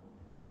ಬೇಡ,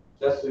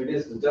 just it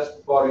is just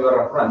for your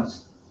reference.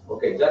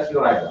 Okay, just you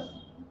right.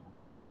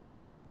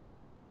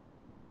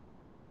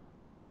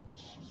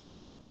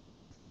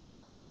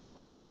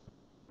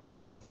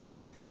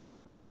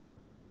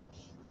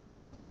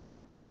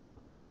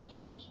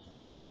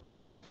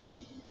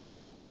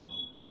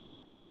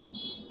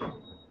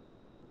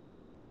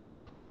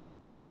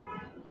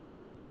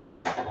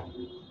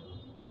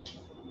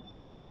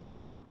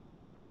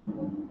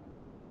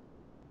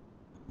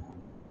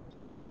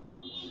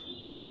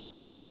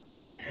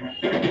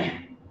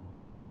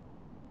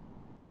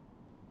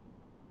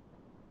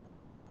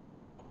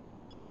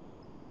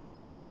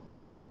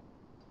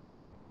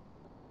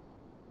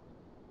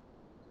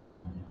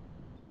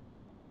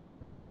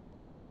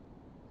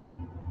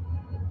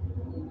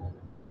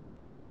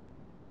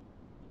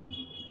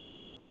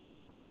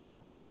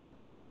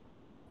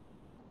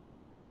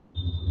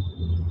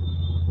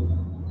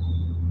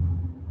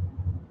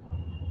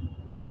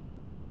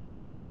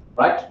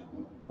 Right?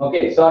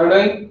 Okay, so are you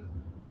doing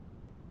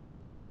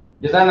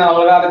design an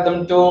algorithm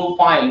to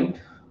find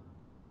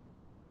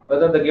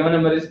whether the given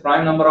number is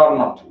prime number or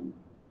not.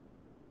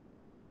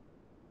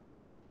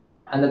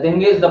 And the thing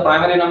is, the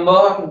primary number,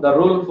 the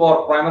rule for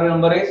primary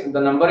number is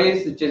the number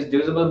is which is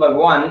divisible by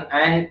 1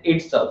 and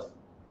itself.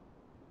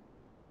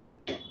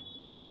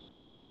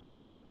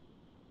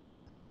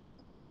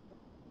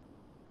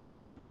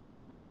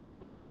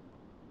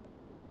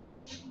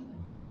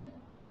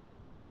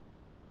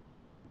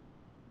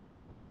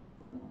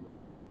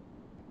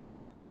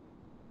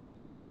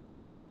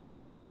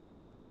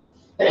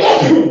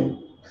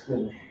 Excuse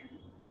me.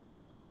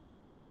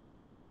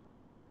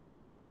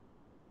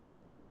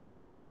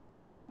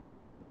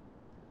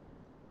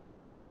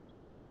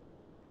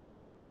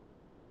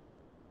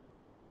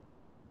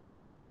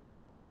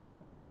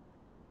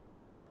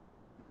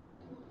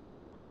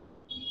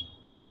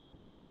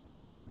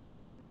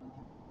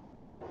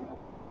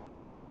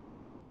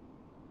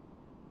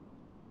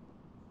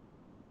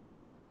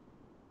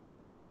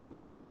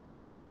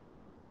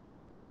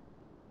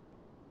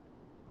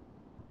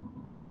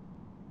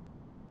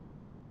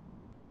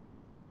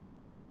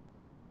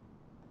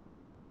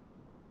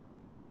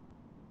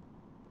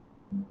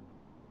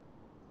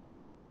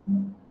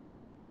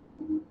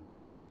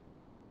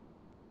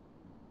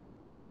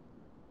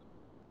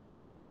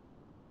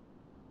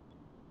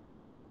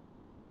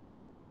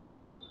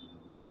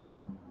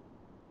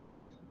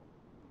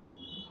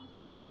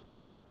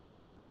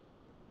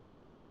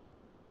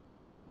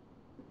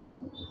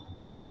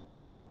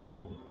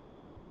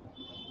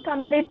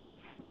 Complete.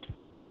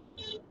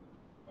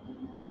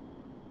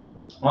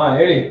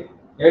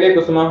 ಹೇಳಿ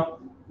ಕುಸುಮ.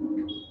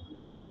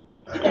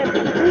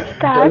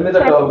 Tell me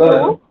the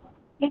algorithm.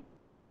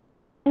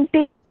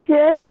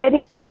 Integer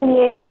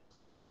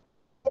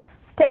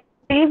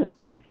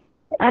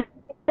at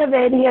the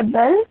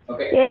variable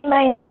Okay. a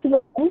minus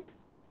 1.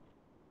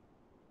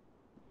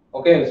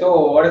 Okay, so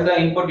what is the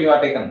input you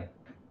have taken?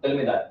 Tell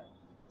me that.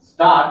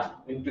 Start,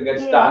 we need to get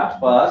start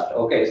first.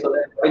 Okay, so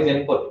then what is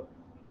input?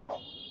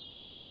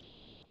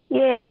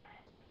 Yeah.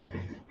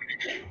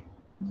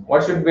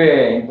 What should be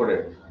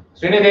inputted?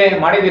 Srinidhi,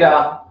 ಮಾಡಿದೀರಾ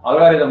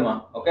algorithm?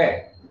 Okay,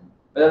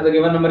 whether the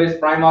given number is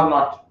prime or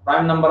not,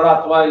 prime number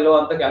ಅಥವಾ ಇಲ್ಲೋ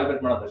ಅಂತ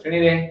calculate ಮಾಡೋದು.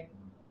 Srinidhi,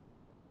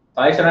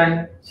 Sai Sharan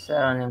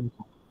sir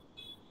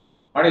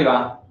ಮಾಡಿಲ್ವಾ?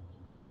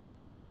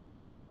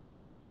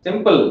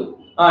 Simple.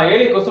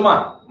 ಹೇಳಿ ಕುಸುಮ,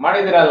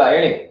 ಮಾಡಿದಿರಲ್ಲ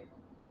ಹೇಳಿ.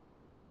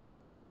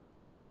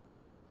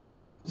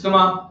 ಕುಸುಮ,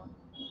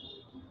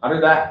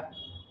 ಅರಿದಾ?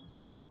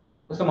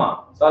 ಕುಸುಮ,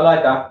 solve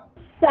ಆಯ್ತಾ?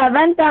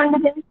 7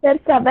 ತಗೊಂಡಿದ್ದೀನಿ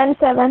sir,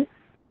 7.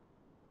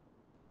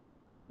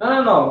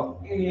 No.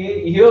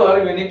 Here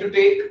we need to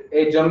take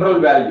a general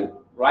value,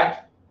 right?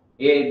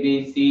 A, B,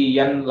 C,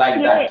 N, like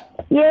that.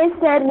 Yes,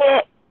 sir.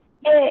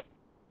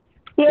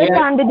 A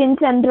ತಗೊಂಡಿದ್ದೀನಿ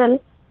general.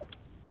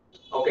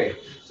 Okay,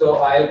 so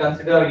I'll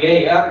consider A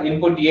here,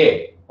 input A.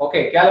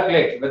 Okay,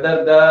 calculate whether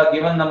the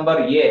given number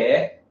A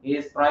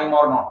is prime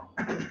or not.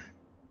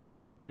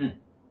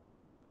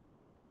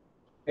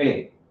 Hey.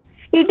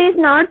 It is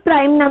not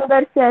prime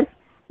number, sir.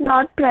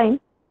 Not prime.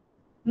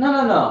 No.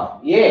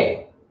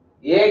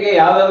 A ಗೆ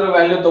ಯಾವ್ದಾದ್ರು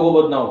value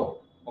ತಗೋಬಹುದು ನಾವು.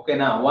 Okay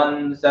na, 1,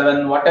 7,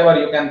 whatever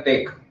you can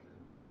take.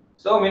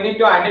 So we need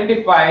to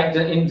identify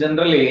in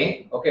generally,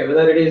 okay,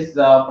 whether it is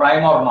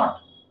prime or not.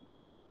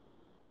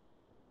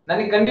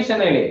 Nani condition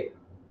ಹೇಳಿ.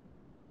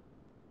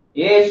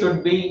 A should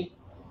be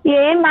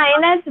A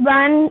minus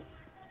 1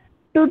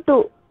 to 2.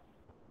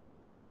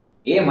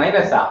 A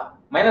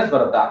minus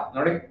ಬರುತ್ತಾ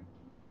ನೋಡಿ.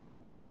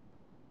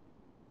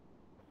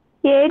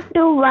 8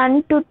 to 1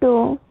 to 2.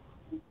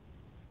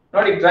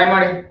 ನೋಡಿ try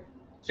ಮಾಡಿ.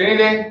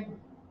 Srinidhi,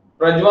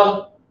 Prajwal,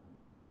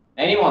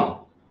 anyone.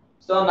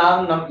 So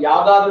ನಾನು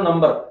ಯಾವ್ದಾದ್ರು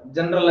number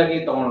general ಆಗಿ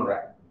ತಗೊಂಡ್ರೆ,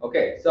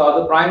 okay, so ಅದು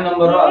prime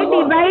number A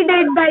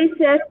divided by,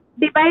 sir.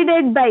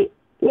 Divided by.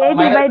 A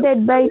divided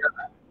by.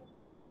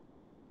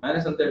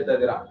 Minus ಅಂತ ಹೇಳ್ತಾ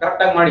ಇದ್ದೀರಾ?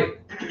 ಕರೆಕ್ಟ್ ಆಗಿ ಮಾಡಿ,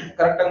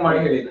 ಕರೆಕ್ಟ್ ಆಗಿ ಮಾಡಿ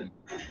ಹೇಳಿ ನನಗೆ.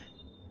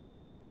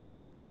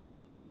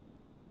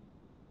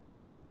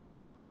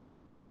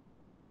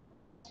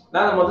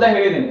 ನಾನು ಮೊದಲೇ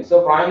ಹೇಳಿದ್ದೀನಿ. ಸೊ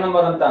ಪ್ರೈಮ್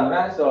ನಂಬರ್ ಅಂತ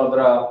ಅಂದ್ರೆ ಸೊ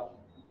ಅದರ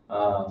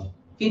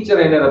ಫೀಚರ್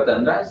ಏನಿರುತ್ತೆ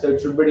ಅಂದ್ರೆ so it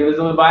should be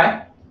divisible by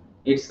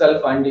it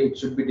self and it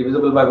should be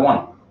divisible by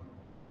 1.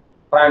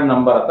 Prime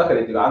number ಅಂತ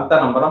ಕರಿತೀವಿ. ಅಂತ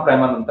ನಂಬರ್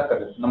ಪ್ರೈಮ್ ಅಂತ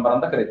ನಂಬರ್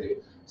ಅಂತ ಕರಿತೀವಿ.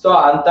 ಸೊ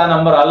ಅಂತ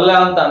ನಂಬರ್ ಅಲ್ಲ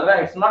ಅಂತ ಅಂದ್ರೆ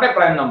it's not A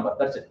prime number.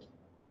 That's it.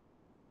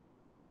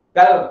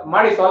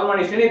 ಮಾಡಿ, ಸಾಲ್ವ್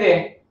ಮಾಡಿ. ಶ್ರೀನಿಧಿ,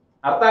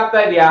 ಅರ್ಥ ಆಗ್ತಾ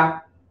ಇದೆಯಾ?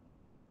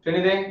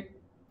 Srinidhi,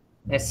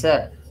 yes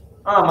sir.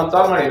 ಮತ್ತೆ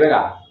ಸಾಲ್ವ್ ಮಾಡಿ ಬೇಗ.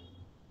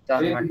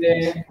 ಶ್ರೀನಿಧಿ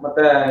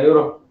ಮತ್ತೆ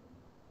ಇವರು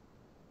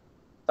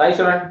ಸಾಯಿ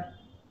ಶರಣ್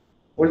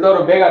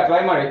ಉಳಿದವರು ಬೇಗ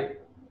ಟ್ರೈ ಮಾಡಿ.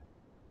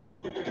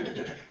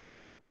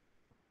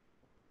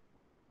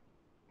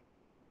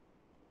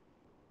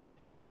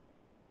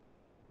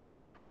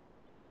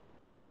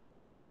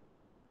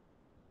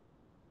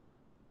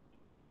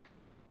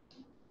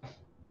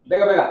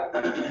 ಬೇಗ ಬೇಗ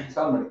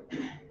ಸಾಲ್ವ್ ಮಾಡಿ.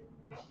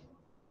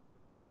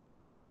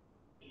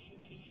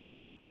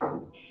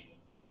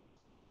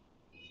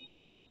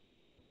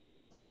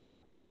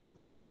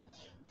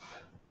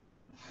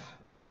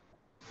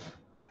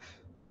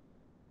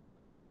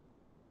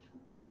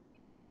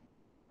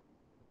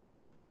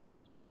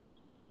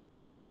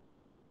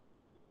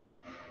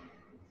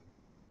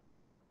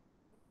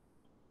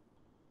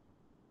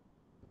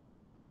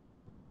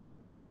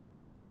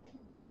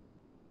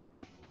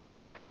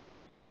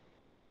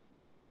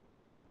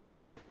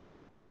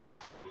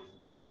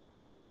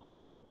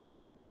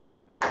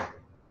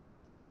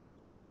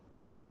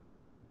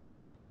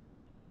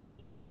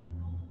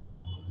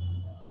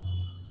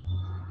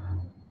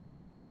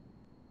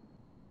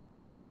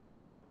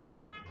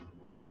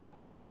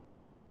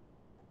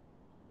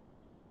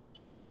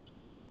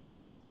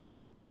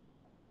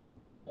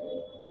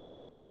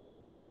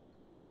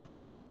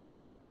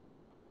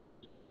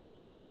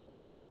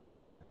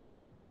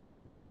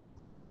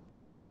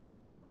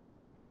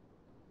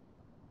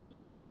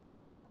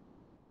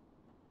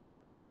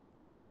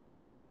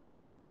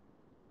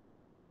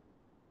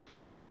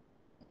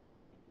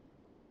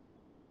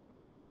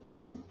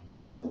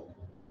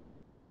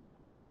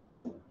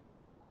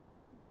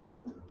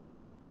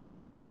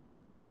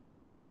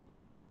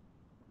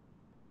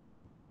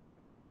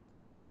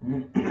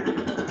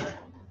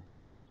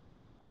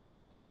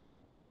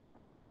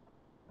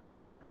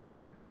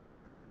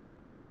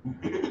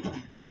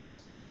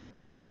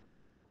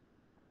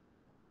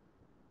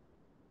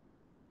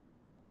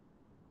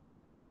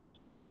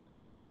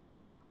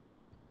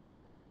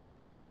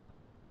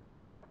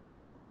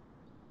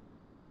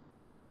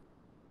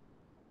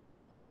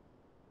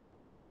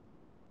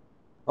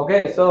 Okay,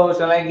 so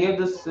shall I give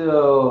this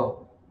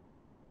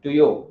to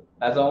you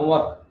as a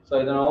homework? So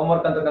ಇದನ್ನ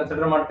homework ಅಂತ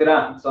ಕನ್ಸಿಡರ್ ಮಾಡ್ತೀರಾ?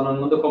 ಸೊ ನಾನು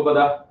ಮುಂದಕ್ಕೆ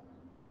ಹೋಗೋದಾ?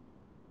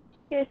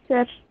 Yes,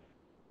 sir.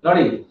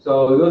 ನೋಡಿ, ಸೊ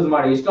ಯೂಸ್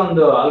ಮಾಡಿ.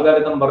 ಇಷ್ಟೊಂದು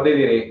ಆಲ್ಗಾರಿದಮ್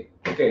ಬರ್ದಿದ್ದೀರಿ,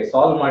 ಓಕೆ,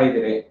 ಸಾಲ್ವ್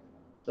ಮಾಡಿದ್ದೀರಿ.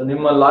 ಸೊ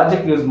ನಿಮ್ಮ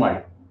ಲಾಜಿಕ್ ಯೂಸ್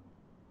ಮಾಡಿ.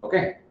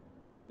 ಓಕೆ,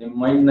 ನಿಮ್ಮ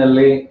ಮೈಂಡ್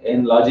ನಲ್ಲಿ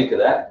ಏನ್ ಲಾಜಿಕ್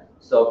ಇದೆ,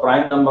 ಸೊ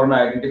ಪ್ರೈಮ್ ನಂಬರ್ ನ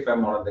ಐಡೆಂಟಿಫೈ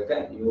ಮಾಡೋದಕ್ಕೆ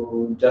you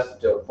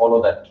just follow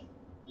that.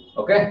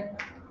 Okay,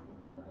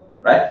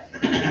 right?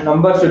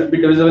 Number should be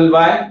divisible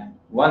by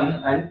 1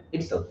 and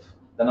itself.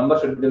 The number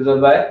should be divisible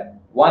by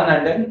 1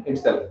 and then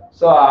itself.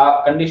 So ಆ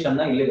condition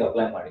ನ ಇಲ್ಲಿಗೆ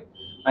apply ಮಾಡಿ.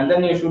 And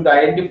then you should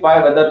identify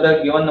whether the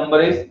given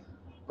number is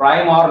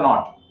prime or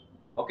not.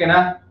 Okay ನಾ?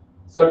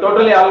 So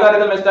totally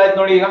algorithm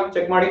ಎಷ್ಟಾಯ್ತು ನೋಡಿ, ಈಗ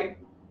check ಮಾಡಿ.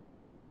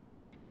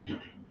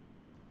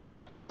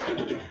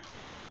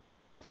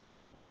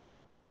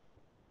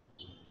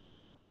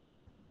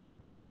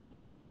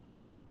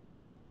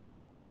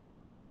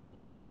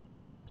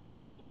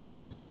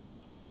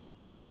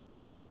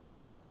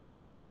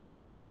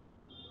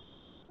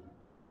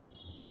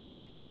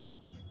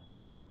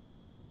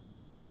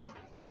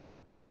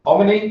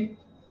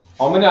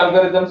 How many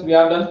algorithms we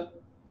have done?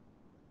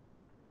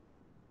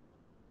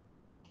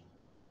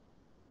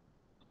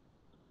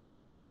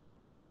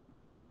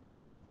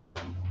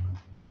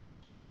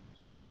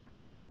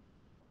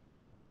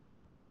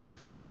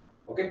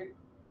 Okay,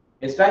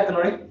 ಎಷ್ಟಾಯ್ತು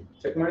ನೋಡಿ,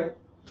 ಚೆಕ್ ಮಾಡಿ.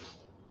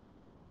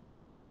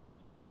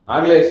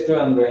 ಆಗ್ಲೇ ಎಷ್ಟು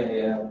ಅಂದ್ರೆ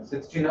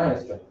 16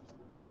 ಎಷ್ಟು?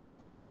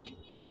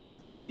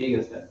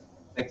 ಈಗ sir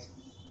next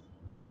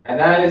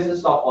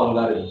analysis of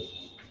algorithms.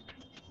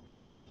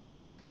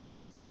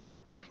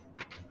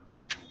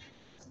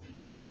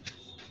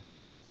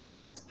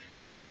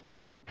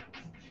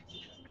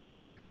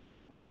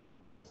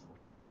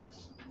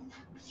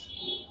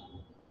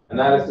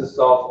 Analysis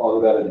of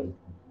algorithm.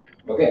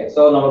 Okay,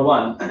 so number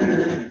 1,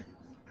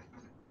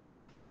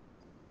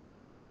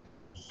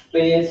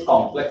 space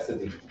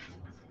complexity.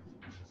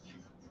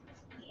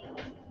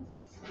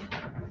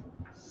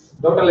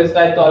 Total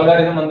ಎಷ್ಟಾಯ್ತು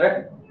algorithm ಅಂದ್ರೆ?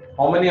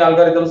 How many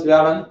algorithms we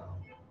have done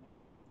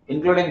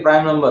including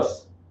prime numbers?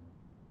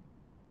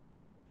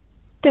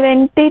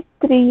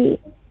 23.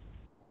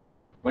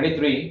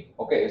 23.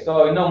 Okay, so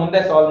ಇನ್ನು ಮುಂದೆ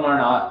ಸಾಲ್ವ್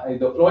ಮಾಡೋಣ.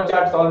 ಇದು ಫ್ಲೋ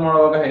ಚಾರ್ಟ್ ಸಾಲ್ವ್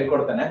ಮಾಡುವಾಗ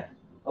ಹೇಳ್ಕೊಡ್ತಾನೆ.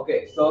 Okay,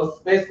 so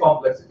space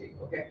complexity.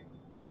 Okay,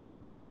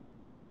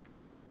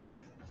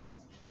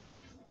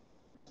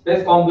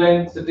 space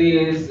complexity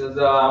is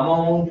the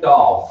amount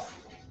of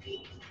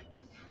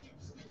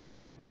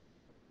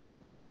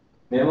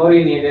memory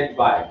needed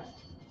by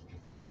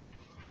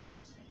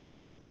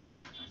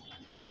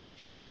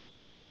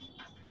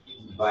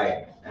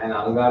an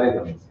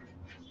algorithm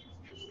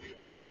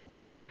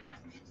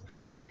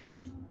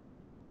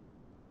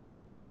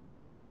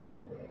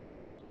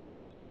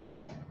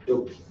to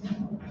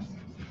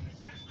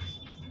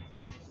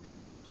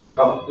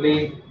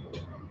complete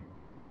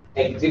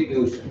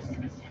execution,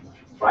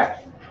 right?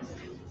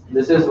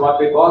 This is what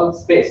we call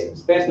space.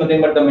 Space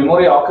nothing but the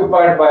memory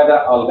occupied by the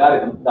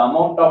algorithm, the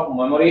amount of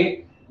memory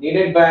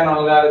needed by an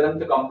algorithm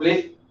to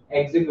complete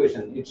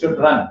execution. It should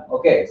run.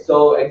 Okay, so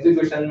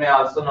execution may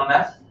also known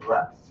as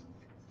run.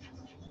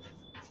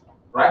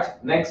 Right?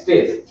 Next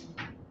is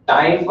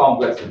time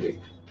complexity.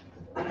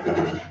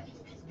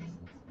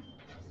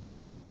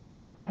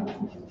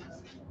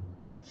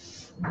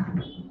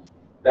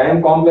 Time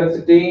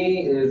complexity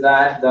is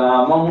that the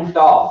amount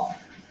of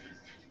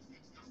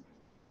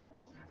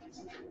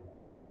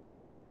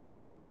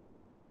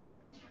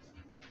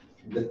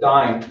the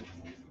time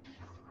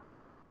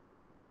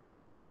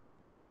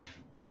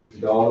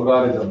the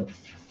algorithm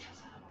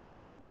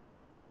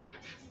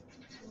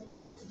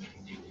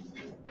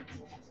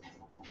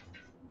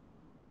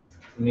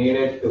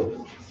needed to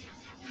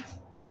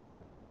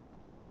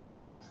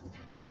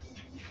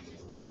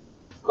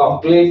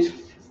complete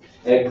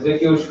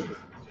execution.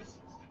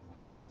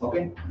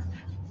 Okay,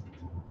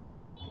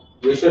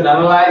 we should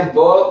analyze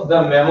both the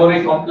memory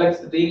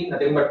complexity,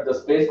 nothing but the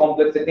space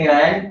complexity,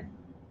 and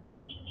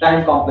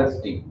time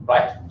complexity,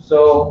 right? So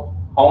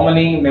how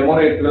many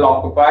memory it will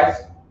occupy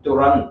to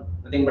run,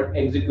 nothing but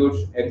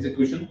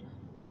execution,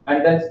 and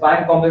then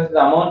time complexity,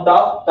 the amount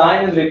of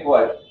time is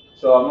required.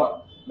 So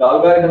the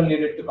algorithm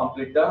needed to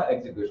complete the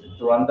execution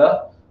to run the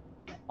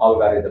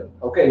algorithm.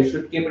 Okay, you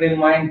should keep it in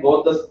mind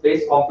both the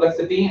space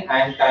complexity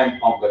and time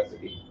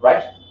complexity,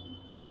 right?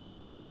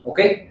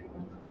 Okay,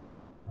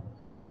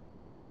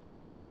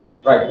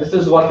 right, this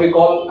is what we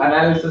call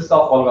analysis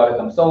of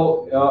algorithm. So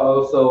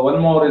one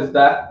more is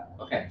that,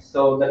 okay,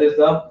 so that is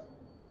the,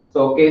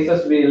 so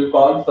cases we will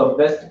call, so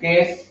best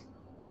case,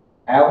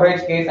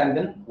 average case, and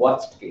then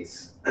worst case.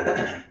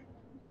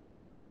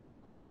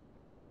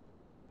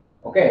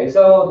 Okay,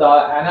 so the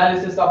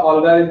analysis of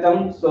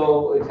algorithm,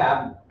 so it have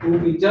two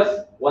features.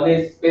 One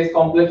is space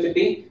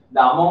complexity,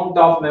 the amount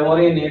of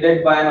memory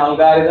needed by an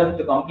algorithm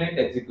to complete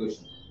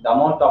execution. The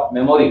amount of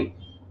memory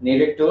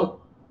needed to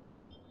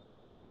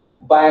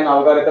by an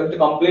algorithm to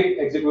complete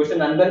execution,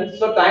 and then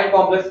so time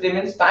complexity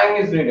means time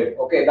is needed.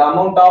 Okay, the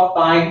amount of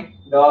time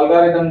the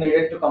algorithm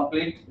needed to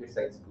complete its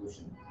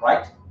execution,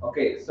 right?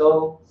 Okay, so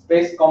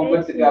space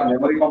complexity or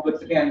memory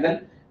complexity, and then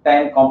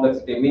time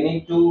complexity. We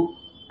need to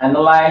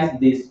analyze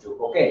these two.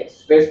 Okay,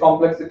 space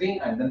complexity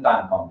and then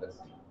time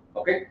complexity.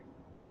 Okay,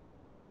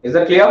 is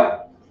that clear?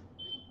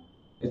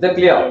 Is that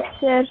clear? Yes,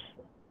 sir.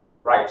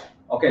 Right.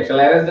 Okay,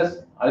 shall I erase this?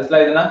 Yes,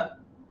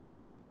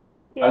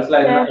 sir.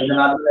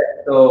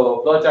 So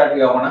flow chart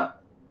ಹೋಗೋಣ.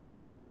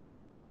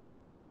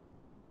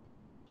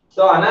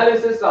 So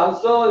analysis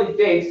also, it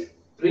takes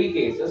three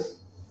cases.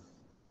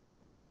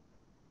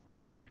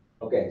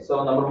 Okay,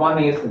 so number one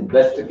is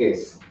best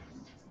case.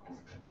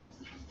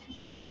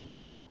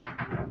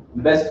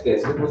 Best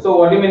case. So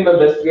what do you mean by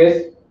best case?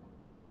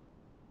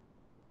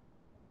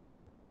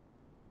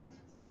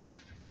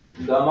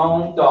 The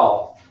amount of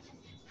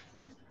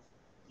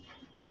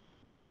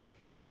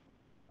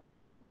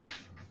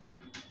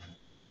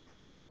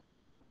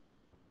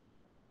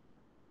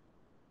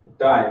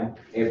time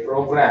a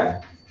program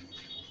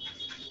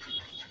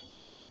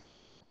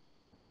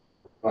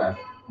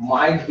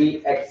might be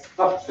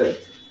expected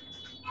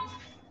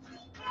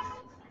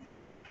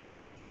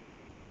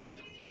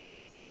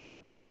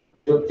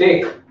to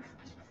take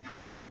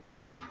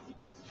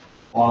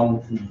on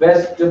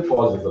best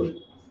possible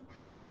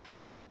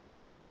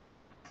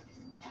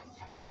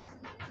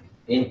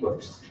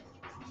inputs.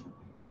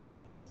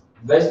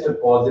 Best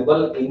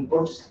possible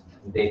inputs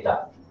data.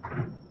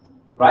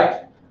 Right?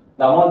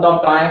 The amount of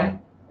time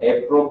a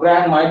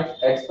program might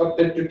expect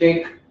it to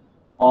take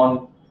on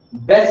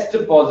best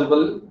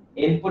possible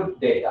input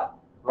data,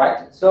 right?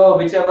 So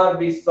whichever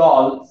we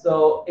solve, so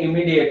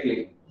immediately,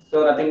 so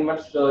nothing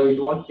much, so it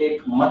won't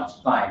take much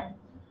time,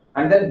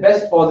 and then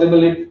best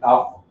possibility of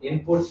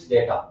inputs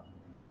data.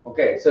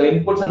 Okay, so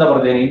inputs and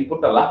our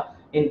input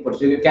inputs.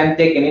 So you can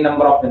take any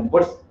number of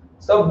inputs.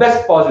 So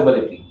best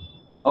possibility.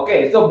 Okay,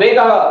 so ಬೇಗ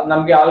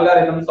ನಮಗೆ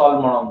algorithm solve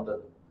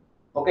ಮಾಡುವಂತದ್ದು.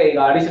 Okay, ಈಗ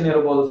addition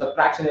ಇರಬಹುದು,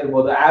 subtraction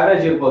ಇರಬಹುದು,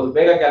 average ಇರಬಹುದು,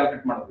 ಬೇಗ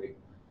calculate ಮಾಡಿದ್ವಿ.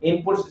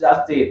 Inputs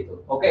ಜಾಸ್ತಿ ಇತ್ತು.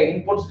 ಓಕೆ,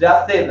 ಇನ್ಪುಟ್ಸ್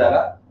ಜಾಸ್ತಿ ಇದ್ದಾಗ,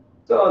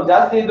 ಸೊ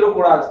ಜಾಸ್ತಿ ಇದ್ರೂ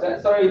ಕೂಡ ಅಷ್ಟೇ,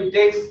 so it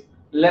takes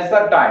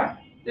lesser time.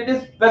 It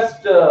is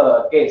best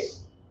case.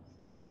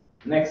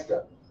 Next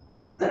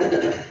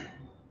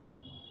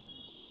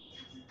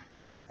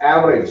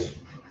average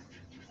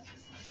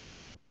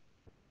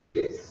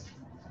case.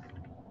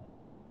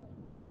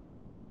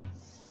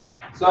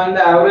 So in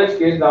the average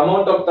case, the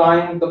amount of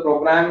time the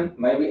program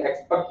may be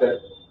expected.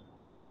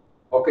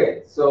 Okay,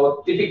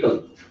 so typical,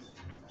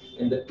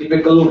 in the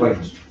typical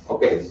range.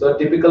 Okay, so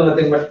typical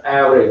nothing but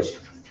average.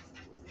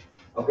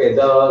 Okay,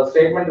 the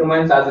statement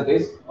remains as it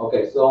is.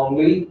 Okay, so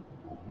only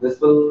this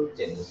will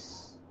change.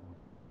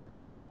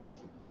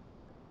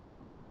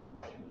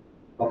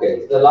 Okay,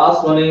 the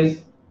last one is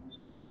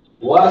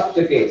worst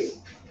case.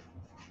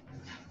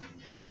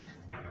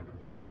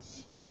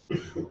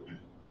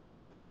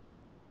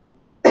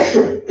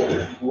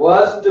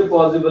 Worst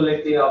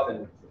possibility of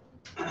input.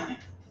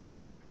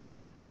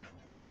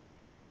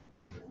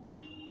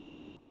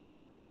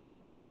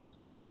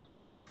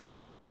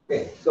 Okay,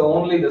 so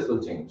only this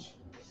will change.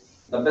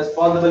 The best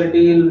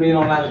possibility will be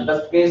known as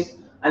best case,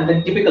 and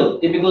then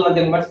typical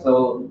nothing but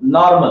so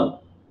normal.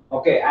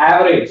 Okay,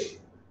 average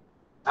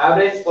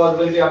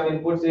possibility of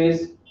inputs is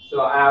so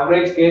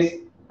average case,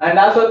 and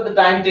also the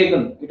time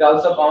taken. It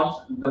also counts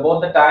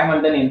both the time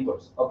and then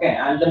inputs. Okay,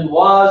 and then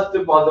worst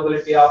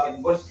possibility of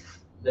inputs,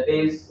 that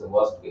is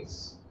worst case.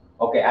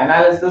 Okay,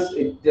 analysis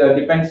it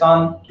depends on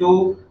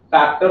two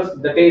factors.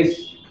 That is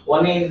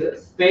one is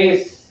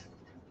space,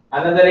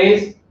 another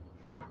is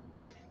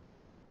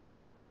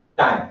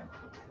time.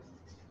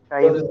 So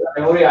Time. this is the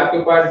memory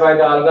occupied by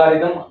the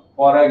algorithm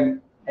for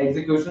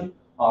execution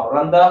or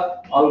run the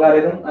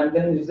algorithm, and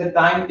then is the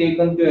time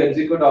taken to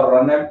execute or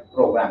run a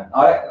program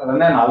or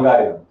run an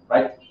algorithm,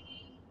 right?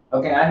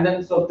 Okay, and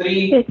then so Yes,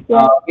 three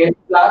sir.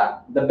 cases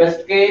are the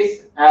best case,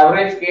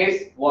 average case,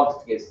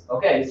 worst case.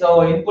 Okay, so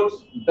inputs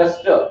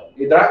best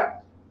idra,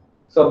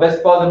 so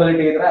best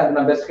possibility idra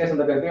adna best case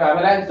anta karತೀವಿ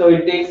ಆಮೇಲೆ so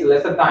it takes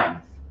lesser time.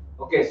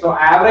 Okay, so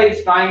average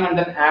time and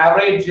then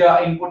average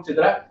inputs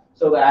idra,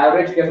 so the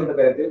average case anta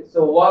karತೀವಿ. So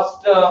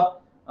worst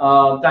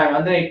time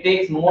and then it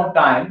takes more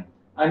time,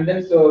 and then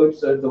so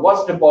it's the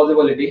worst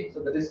possibility, so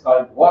that is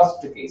called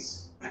worst case.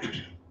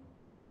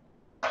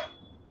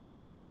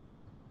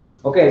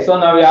 Okay so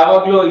ನಾವು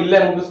ಯಾವಾಗಲೂ ಇಲ್ಲೇ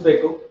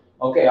ಮುಗಿಸ್ಬೇಕು.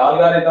 Okay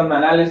algorithm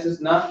analysis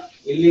ನ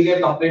ಇಲ್ಲಿಗೆ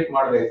complete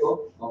ಮಾಡಬೇಕು.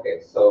 Okay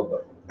so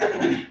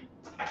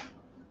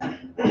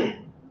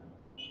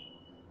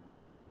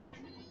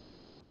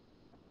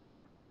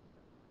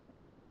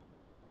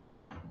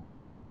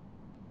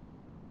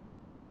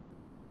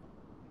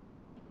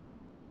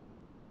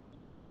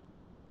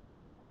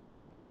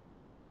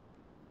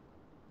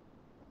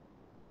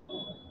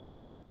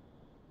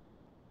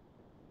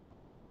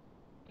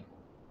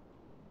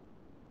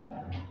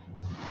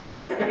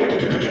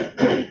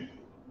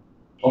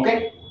okay,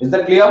 is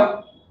that clear?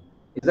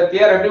 Is that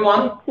clear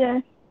everyone? Yes, sir.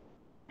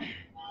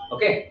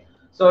 Okay,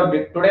 so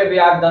today we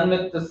are done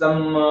with some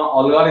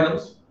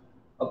algorithms.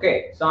 Okay,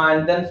 so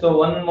and then so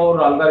one more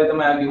algorithm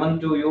I have given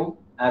to you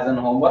as an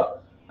homework,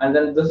 and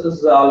then this is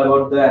all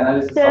about the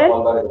analysis Sir? of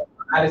algorithm.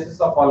 Analysis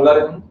of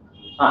algorithm.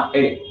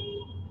 Hey.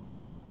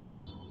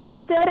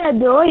 Sir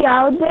ಅದು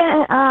ಯಾವುದೇ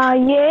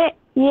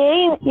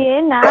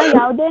ಎನ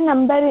ಯಾವುದೇ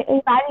number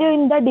value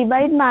ಇಂದ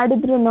divide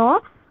ಮಾಡಿದ್ರು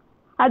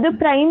ಅದು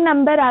prime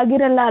number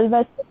ಆಗಿರಲ್ಲ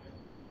ಅಲ್ವಾ?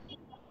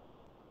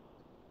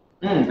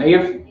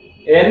 If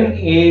n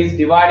is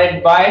divided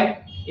by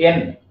n,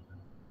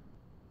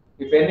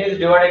 if n is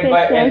divided Yes,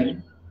 by sir. n,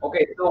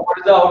 okay, so what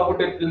is the output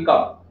it will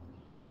come?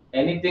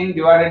 Anything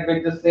divided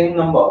with the same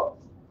number,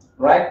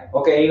 right?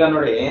 Okay, ಈಗ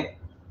ನೋಡಿ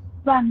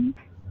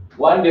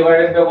 1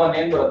 divided by 1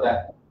 ಏನು ಬರುತ್ತೆ?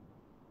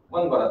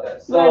 1 ಬರುತ್ತೆ.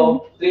 So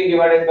 3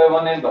 divided by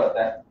 1 ಏನು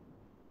ಬರುತ್ತೆ?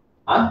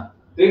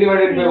 3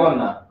 divided by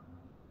 1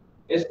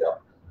 ಎಷ್ಟು?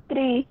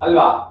 3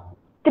 ಅಲ್ವಾ?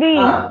 3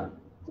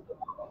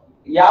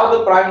 ಯಾವುದು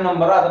ಪ್ರೈಮ್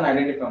ನಂಬರ್ ಅದನ್ನ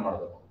ಐಡೆಂಟಿಫೈ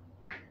ಮಾಡಬೇಕು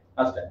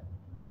ಅಷ್ಟೇ.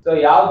 ಸೊ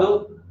ಯಾವುದು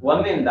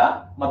 1 ಇಂದ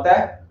ಮತ್ತೆ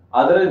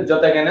ಅದರ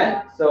ಜೊತೆಗೇನೆ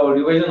ಸೊ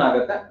ಡಿವಿಷನ್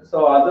ಆಗುತ್ತೆ, ಸೊ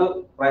ಅದು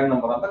ಪ್ರೈಮ್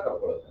ನಂಬರ್ ಅಂತ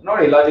ಕರ್ಕೊಳ್ಳುತ್ತೆ.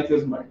 ನೋಡಿ ಲಾಜಿಕ್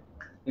ಯೂಸ್ ಮಾಡಿ,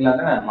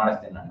 ಇಲ್ಲಾಂದ್ರೆ ನಾನು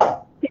ಮಾಡಿಸ್ತೀನಿ ನಾನು.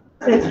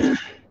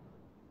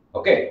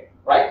 Okay,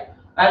 right?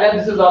 And then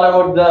this is all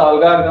about the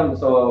algorithm.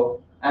 So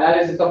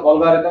analysis of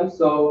algorithm.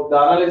 So the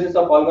analysis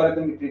of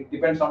algorithm it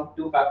depends on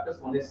two factors.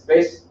 One is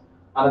space,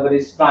 another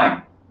is time.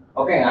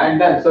 Okay, and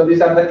then so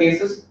these are the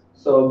cases.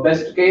 So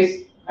best case,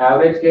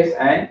 average case,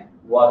 and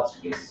worst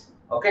case.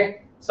 Okay,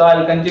 so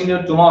I'll continue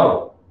tomorrow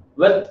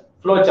with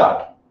flowchart.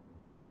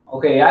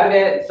 Okay,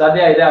 ಯಾರಿಗೆ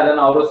ಸಾಧ್ಯ ಇದೆ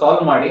ಅದನ್ನ ಅವರು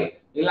solve ಮಾಡಿ,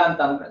 ಇಲ್ಲ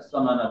ಅಂತಂದ್ರೆ so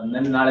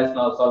ನಾನು ನಾಳೆ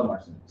ಸಾಲ್ವ್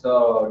ಮಾಡ್ತೀನಿ. So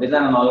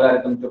design an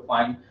algorithm to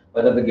find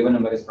whether the given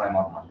number is prime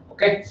or not.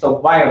 Okay, so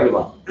bye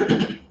everyone.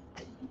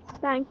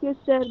 Thank you,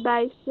 sir.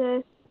 Bye, sir.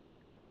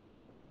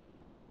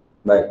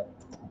 Bye.